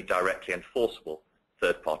of any directly enforceable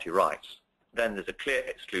third party rights. Then there's a clear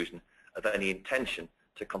exclusion of any intention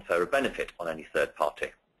to confer a benefit on any third party.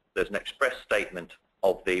 There's an express statement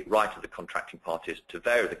of the right of the contracting parties to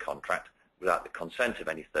vary the contract without the consent of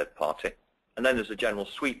any third party. And then there's a general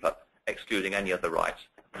sweep-up excluding any other rights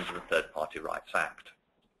under the Third Party Rights Act.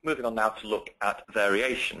 Moving on now to look at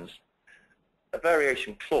variations. A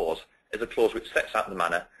variation clause is a clause which sets out the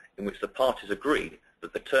manner in which the parties agree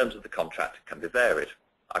that the terms of the contract can be varied.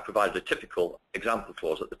 I provided a typical example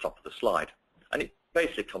clause at the top of the slide, and it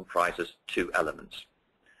basically comprises two elements.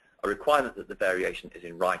 A requirement that the variation is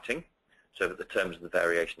in writing, so that the terms of the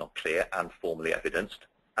variation are clear and formally evidenced,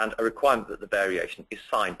 and a requirement that the variation is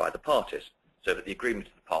signed by the parties, so that the agreement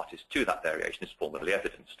of the parties to that variation is formally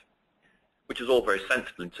evidenced, which is all very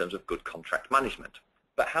sensible in terms of good contract management.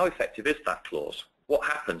 But how effective is that clause? What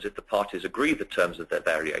happens if the parties agree the terms of their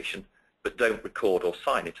variation, but don't record or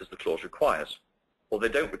sign it as the clause requires? Or they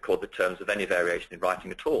don't record the terms of any variation in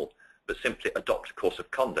writing at all, but simply adopt a course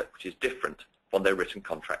of conduct which is different from their written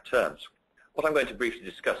contract terms. What I'm going to briefly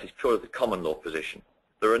discuss is purely the common law position.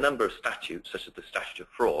 There are a number of statutes, such as the Statute of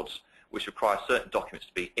Frauds, which require certain documents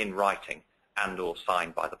to be in writing and or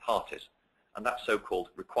signed by the parties, and that so-called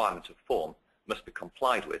requirement of form must be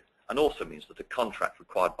complied with, and also means that a contract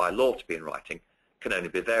required by law to be in writing can only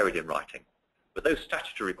be varied in writing. But those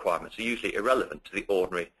statutory requirements are usually irrelevant to the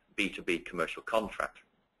ordinary B2B commercial contract.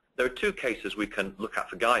 There are two cases we can look at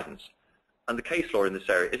for guidance, and the case law in this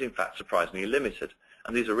area is in fact surprisingly limited,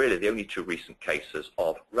 and these are really the only two recent cases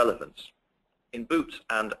of relevance. In Boots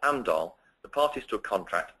and Amdahl, the parties to a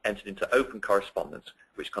contract entered into open correspondence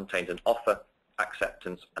which contained an offer,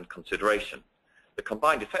 acceptance and consideration, the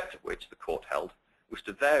combined effect of which, the court held, was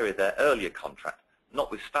to vary their earlier contract,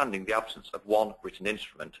 notwithstanding the absence of one written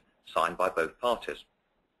instrument signed by both parties.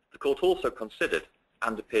 The court also considered,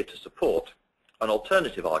 and appeared to support, an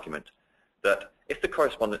alternative argument that if the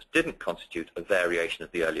correspondence didn't constitute a variation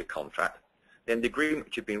of the earlier contract, then the agreement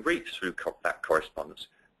which had been reached through that correspondence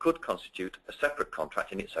could constitute a separate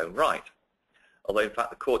contract in its own right. although in fact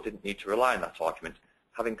the court didn't need to rely on that argument,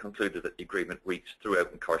 having concluded that the agreement reached through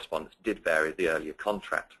open correspondence did vary the earlier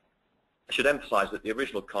contract. I should emphasise that the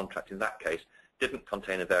original contract in that case didn't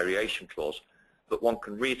contain a variation clause, but one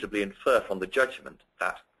can reasonably infer from the judgment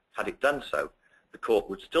that, had it done so, the court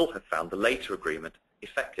would still have found the later agreement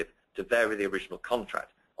effective to vary the original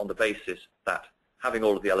contract on the basis that, having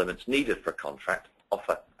all of the elements needed for a contract,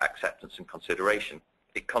 offer, acceptance and consideration,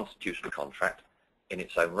 it constitutes a contract in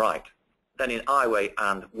its own right. Then in Iway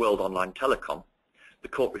and World Online Telecom, the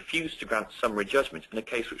court refused to grant summary judgment in a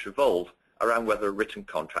case which revolved around whether a written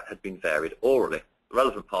contract had been varied orally. The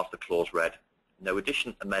relevant part of the clause read, "No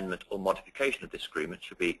addition, amendment or modification of this agreement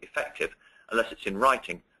should be effective unless it's in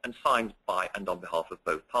writing and signed by and on behalf of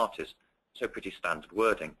both parties." So pretty standard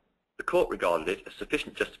wording. The court regarded it as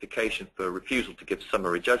sufficient justification for a refusal to give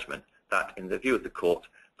summary judgment that, in the view of the court,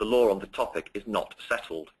 the law on the topic is not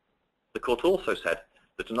settled. The court also said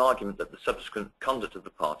that an argument that the subsequent conduct of the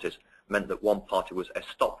parties meant that one party was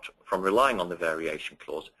stopped from relying on the variation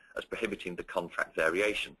clause as prohibiting the contract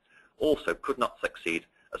variation also could not succeed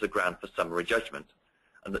as a ground for summary judgment,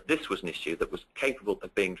 and that this was an issue that was capable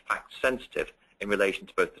of being fact-sensitive in relation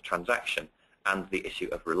to both the transaction and the issue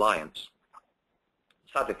of reliance.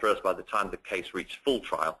 Sadly for us, by the time the case reached full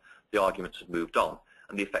trial, the arguments had moved on,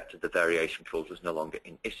 and the effect of the variation clause was no longer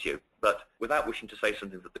in issue. But without wishing to say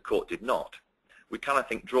something that the court did not, we can, I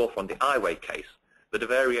think, draw from the Iway case that a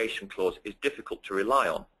variation clause is difficult to rely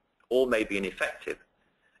on, or may be ineffective,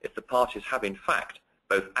 if the parties have in fact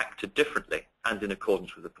both acted differently and in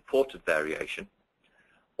accordance with the purported variation,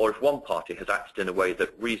 or if one party has acted in a way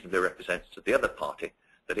that reasonably represents to the other party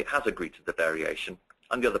that it has agreed to the variation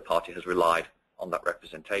and the other party has relied on that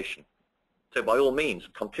representation. So by all means,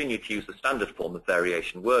 continue to use the standard form of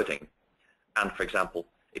variation wording, and for example,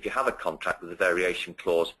 if you have a contract with a variation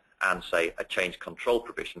clause and, say, a change control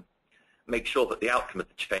provision, make sure that the outcome of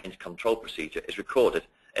the change control procedure is recorded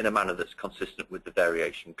in a manner that's consistent with the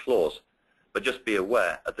variation clause, but just be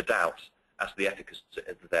aware of the doubts as to the efficacy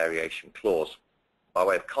of the variation clause. By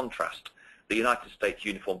way of contrast, the United States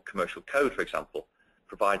Uniform Commercial Code, for example,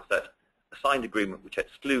 provides that a signed agreement which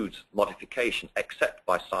excludes modification except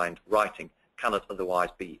by signed writing cannot otherwise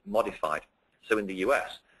be modified. So in the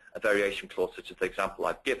US, a variation clause such as the example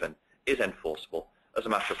I've given is enforceable as a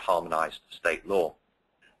matter of harmonized state law.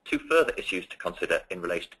 Two further issues to consider in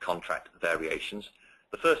relation to contract variations.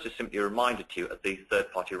 The first is simply a reminder to you of the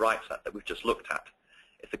Third-Party Rights Act that we've just looked at.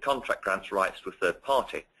 If the contract grants rights to a third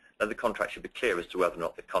party, then the contract should be clear as to whether or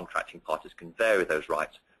not the contracting parties can vary those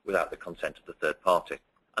rights without the consent of the third party.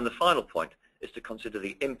 And the final point is to consider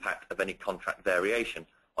the impact of any contract variation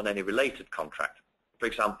on any related contract. For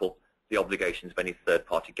example, the obligations of any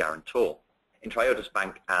third-party guarantor. In Triodos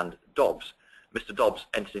Bank and Dobbs, Mr. Dobbs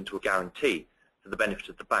entered into a guarantee for the benefit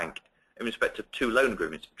of the bank in respect of two loan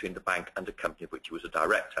agreements between the bank and a company of which he was a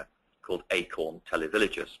director, called Acorn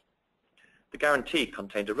Televillages. The guarantee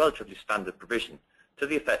contained a relatively standard provision to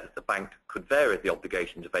the effect that the bank could vary the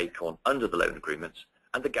obligations of Acorn under the loan agreements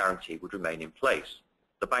and the guarantee would remain in place.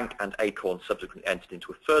 The bank and Acorn subsequently entered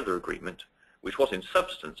into a further agreement, which was in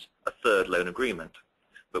substance a third loan agreement,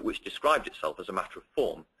 but which described itself as a matter of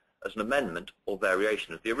form as an amendment or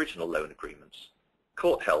variation of the original loan agreements. The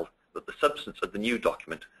court held that the substance of the new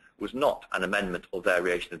document was not an amendment or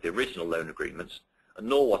variation of the original loan agreements, and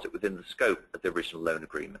nor was it within the scope of the original loan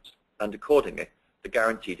agreements, and accordingly the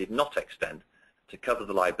guarantee did not extend to cover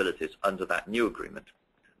the liabilities under that new agreement,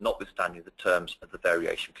 notwithstanding the terms of the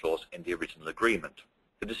variation clause in the original agreement.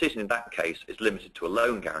 The decision in that case is limited to a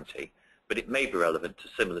loan guarantee, but it may be relevant to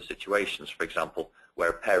similar situations, for example,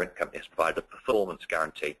 where a parent company has provided a performance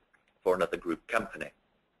guarantee for another group company.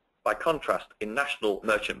 By contrast, in National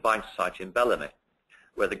Merchant Buying Society in Bellamy,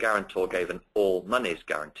 where the guarantor gave an all-monies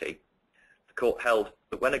guarantee, the court held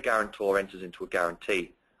that when a guarantor enters into a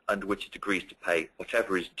guarantee under which it agrees to pay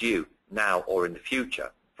whatever is due now or in the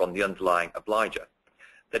future from the underlying obliger,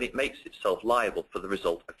 then it makes itself liable for the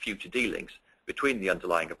result of future dealings between the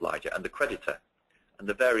underlying obliger and the creditor, and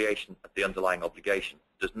the variation of the underlying obligation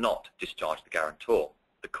does not discharge the guarantor.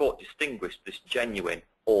 The court distinguished this genuine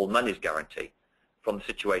all-monies guarantee from the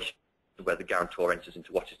situation where the guarantor enters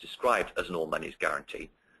into what is described as an all-monies guarantee,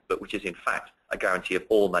 but which is in fact a guarantee of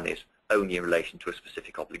all monies only in relation to a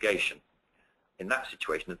specific obligation. In that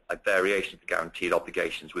situation, a variation of the guaranteed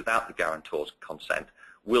obligations without the guarantor's consent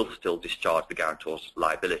will still discharge the guarantor's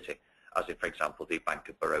liability, as in, for example, the Bank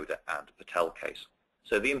of Baroda and Patel case.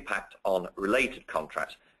 So the impact on related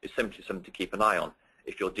contracts is simply something to keep an eye on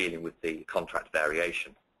if you're dealing with the contract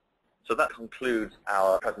variation. So that concludes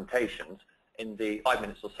our presentations. In the 5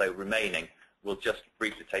 minutes or so remaining, we'll just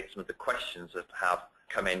briefly take some of the questions that have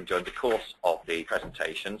come in during the course of the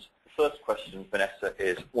presentations. The first question, Vanessa,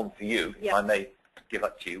 is one for you, if I may give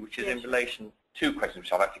that to you, which is in relation to questions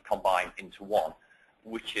which I've actually combined into one,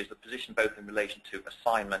 which is the position both in relation to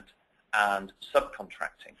assignment and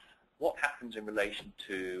subcontracting. What happens in relation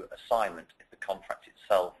to assignment if the contract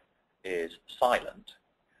itself is silent?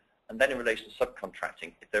 And then in relation to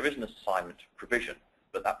subcontracting, if there is an assignment provision,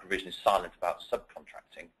 but that provision is silent about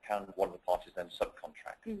subcontracting, can one of the parties then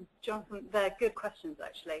subcontract? Jonathan, they're good questions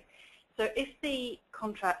actually. So if the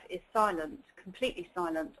contract is silent, completely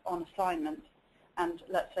silent on assignment, and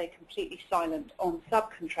let's say completely silent on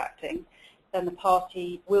subcontracting, then the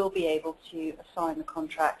party will be able to assign the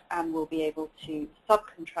contract and will be able to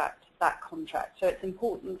subcontract that contract. So it's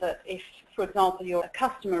important that if, for example, you're a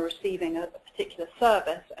customer receiving a particular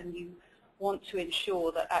service and you want to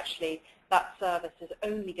ensure that actually that service is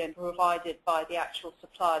only going to be provided by the actual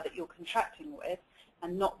supplier that you're contracting with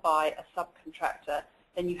and not by a subcontractor,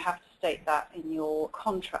 then you have to state that in your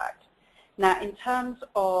contract. Now, in terms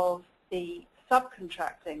of the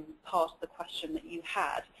subcontracting part of the question that you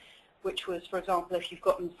had, which was, for example, if you've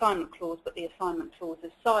got an assignment clause but the assignment clause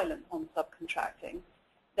is silent on subcontracting,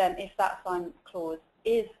 then if that assignment clause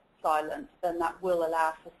is silent, then that will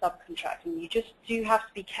allow for subcontracting. You just do have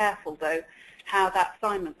to be careful, though, how that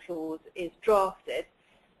assignment clause is drafted.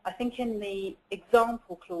 I think in the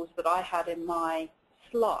example clause that I had in my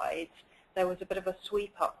slides, there was a bit of a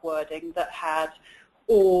sweep-up wording that had,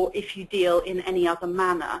 or if you deal in any other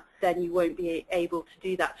manner, then you won't be able to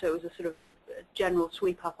do that. So it was a sort of general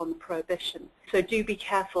sweep up on the prohibition. So do be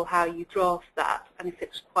careful how you draft that, and if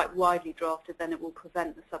it's quite widely drafted, then it will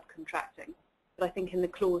prevent the subcontracting. But I think in the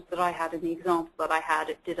clause that I had, in the example that I had,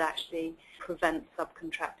 it did actually prevent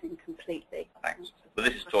subcontracting completely. Thanks. But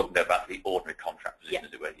this is talking about the ordinary contract position,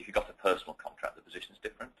 as it were. If you've got a personal contract, the position is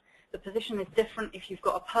different? The position is different if you've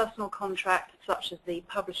got a personal contract, such as the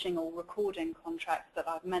publishing or recording contract that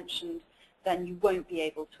I've mentioned, then you won't be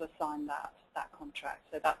able to assign that contract.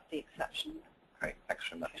 So that's the exception. Great, thanks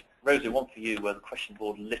very much. Rosie, one for you, where the question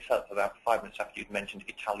board lit up about 5 minutes after you'd mentioned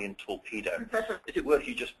Italian torpedo. Is it worth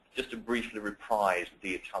you just to briefly reprise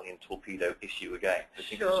the Italian torpedo issue again? I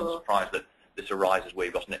think there's some surprise that this arises where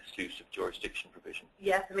you've got an exclusive jurisdiction provision.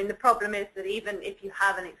 Yes, I mean the problem is that even if you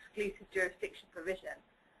have an exclusive jurisdiction provision,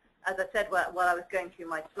 as I said while I was going through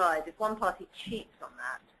my slides, if one party cheats on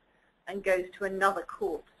that and goes to another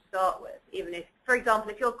court to start with, even if, for example,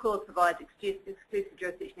 if your clause provides exclusive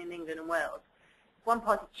jurisdiction in England and Wales, if one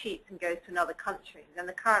party cheats and goes to another country, then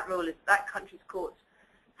the current rule is that country's courts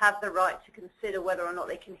have the right to consider whether or not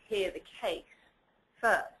they can hear the case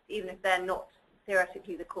first, even if they're not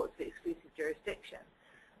theoretically the courts of exclusive jurisdiction.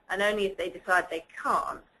 And only if they decide they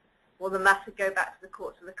can't will the matter go back to the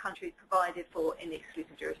courts of the country provided for in the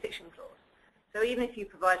exclusive jurisdiction clause. So even if you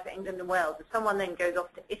provide for England and Wales, if someone then goes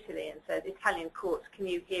off to Italy and says, Italian courts, can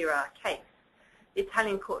you hear our case? The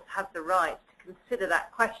Italian courts have the right to consider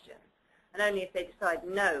that question, and only if they decide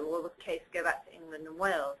no will the case go back to England and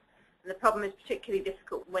Wales. And the problem is particularly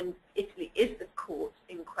difficult when Italy is the court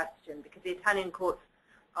in question, because the Italian courts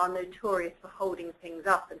are notorious for holding things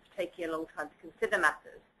up and for taking a long time to consider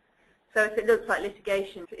matters. So if it looks like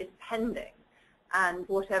litigation is pending, and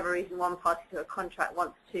for whatever reason one party to a contract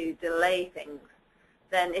wants to delay things,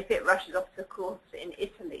 then if it rushes off to courts in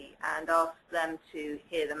Italy and asks them to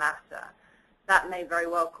hear the matter, that may very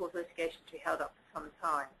well cause litigation to be held up for some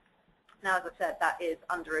time. Now, as I said, that is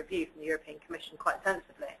under review from the European Commission quite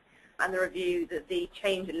sensibly, and the review that the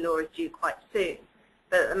change in law is due quite soon.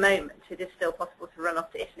 But at the moment, it is still possible to run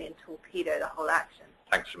off to Italy and torpedo the whole action.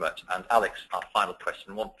 Thanks very much. And Alex, our final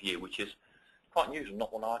question, one for you, which is quite unusual,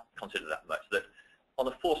 not one I consider that much, that on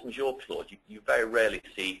a force majeure clause, you very rarely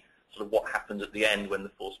see sort of what happens at the end when the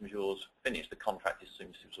force majeure is finished. The contract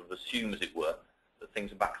seems to sort of assume, as it were, that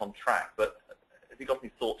things are back on track. But have you got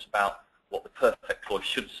any thoughts about what the perfect clause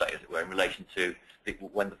should say, as it were, in relation to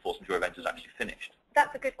when the force majeure event is actually finished?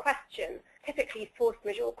 That's a good question. Typically, force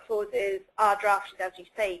majeure clauses are drafted, as you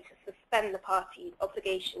say, to suspend the party's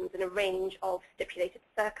obligations in a range of stipulated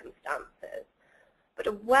circumstances. But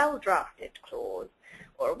a well-drafted clause,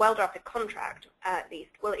 or a well-drafted contract at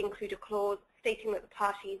least, will include a clause stating that the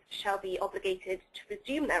parties shall be obligated to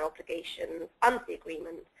resume their obligations under the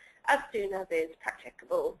agreement as soon as is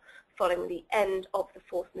practicable following the end of the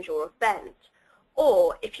force majeure event,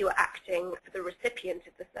 or if you are acting for the recipient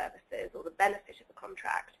of the services or the benefit of the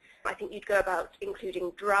contract, I think you'd go about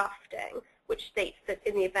including drafting, which states that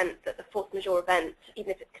in the event that the force majeure event,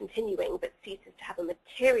 even if it's continuing, but ceases to have a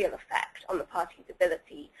material effect on the parties'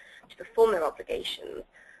 ability to perform their obligations,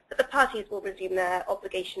 that the parties will resume their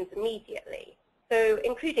obligations immediately. So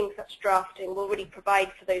including such drafting will really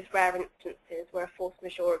provide for those rare instances where a force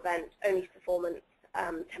majeure event only performance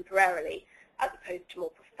temporarily, as opposed to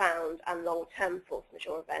more profound and long-term force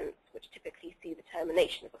majeure events, which typically see the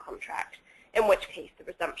termination of a contract, in which case the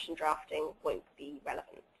resumption drafting won't be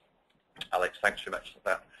relevant. Alex, thanks very much for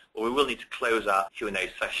that. Well, we will need to close our Q&A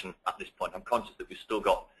session at this point. I'm conscious that we've still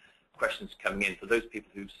got questions coming in. For those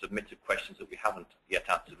people who've submitted questions that we haven't yet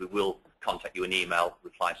answered, we will contact you in email,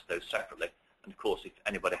 reply to those separately. And of course, if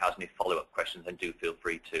anybody has any follow-up questions, then do feel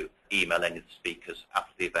free to email any of the speakers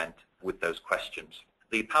after the event with those questions.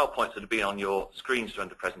 The PowerPoints that have been on your screens during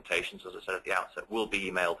the presentations, as I said at the outset, will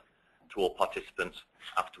be emailed to all participants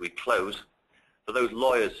after we close. For those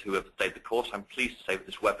lawyers who have stayed the course, I'm pleased to say that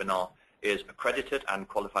this webinar is accredited and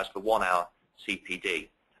qualifies for 1 hour CPD.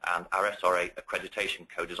 And our SRA accreditation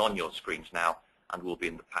code is on your screens now and will be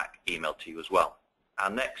in the pack emailed to you as well. Our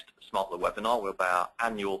next Smart Law webinar will be our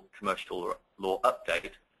annual commercial law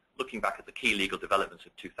update, looking back at the key legal developments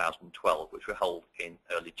of 2012, which we'll hold in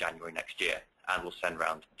early January next year, and we'll send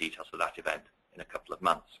around details for that event in a couple of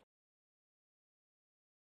months.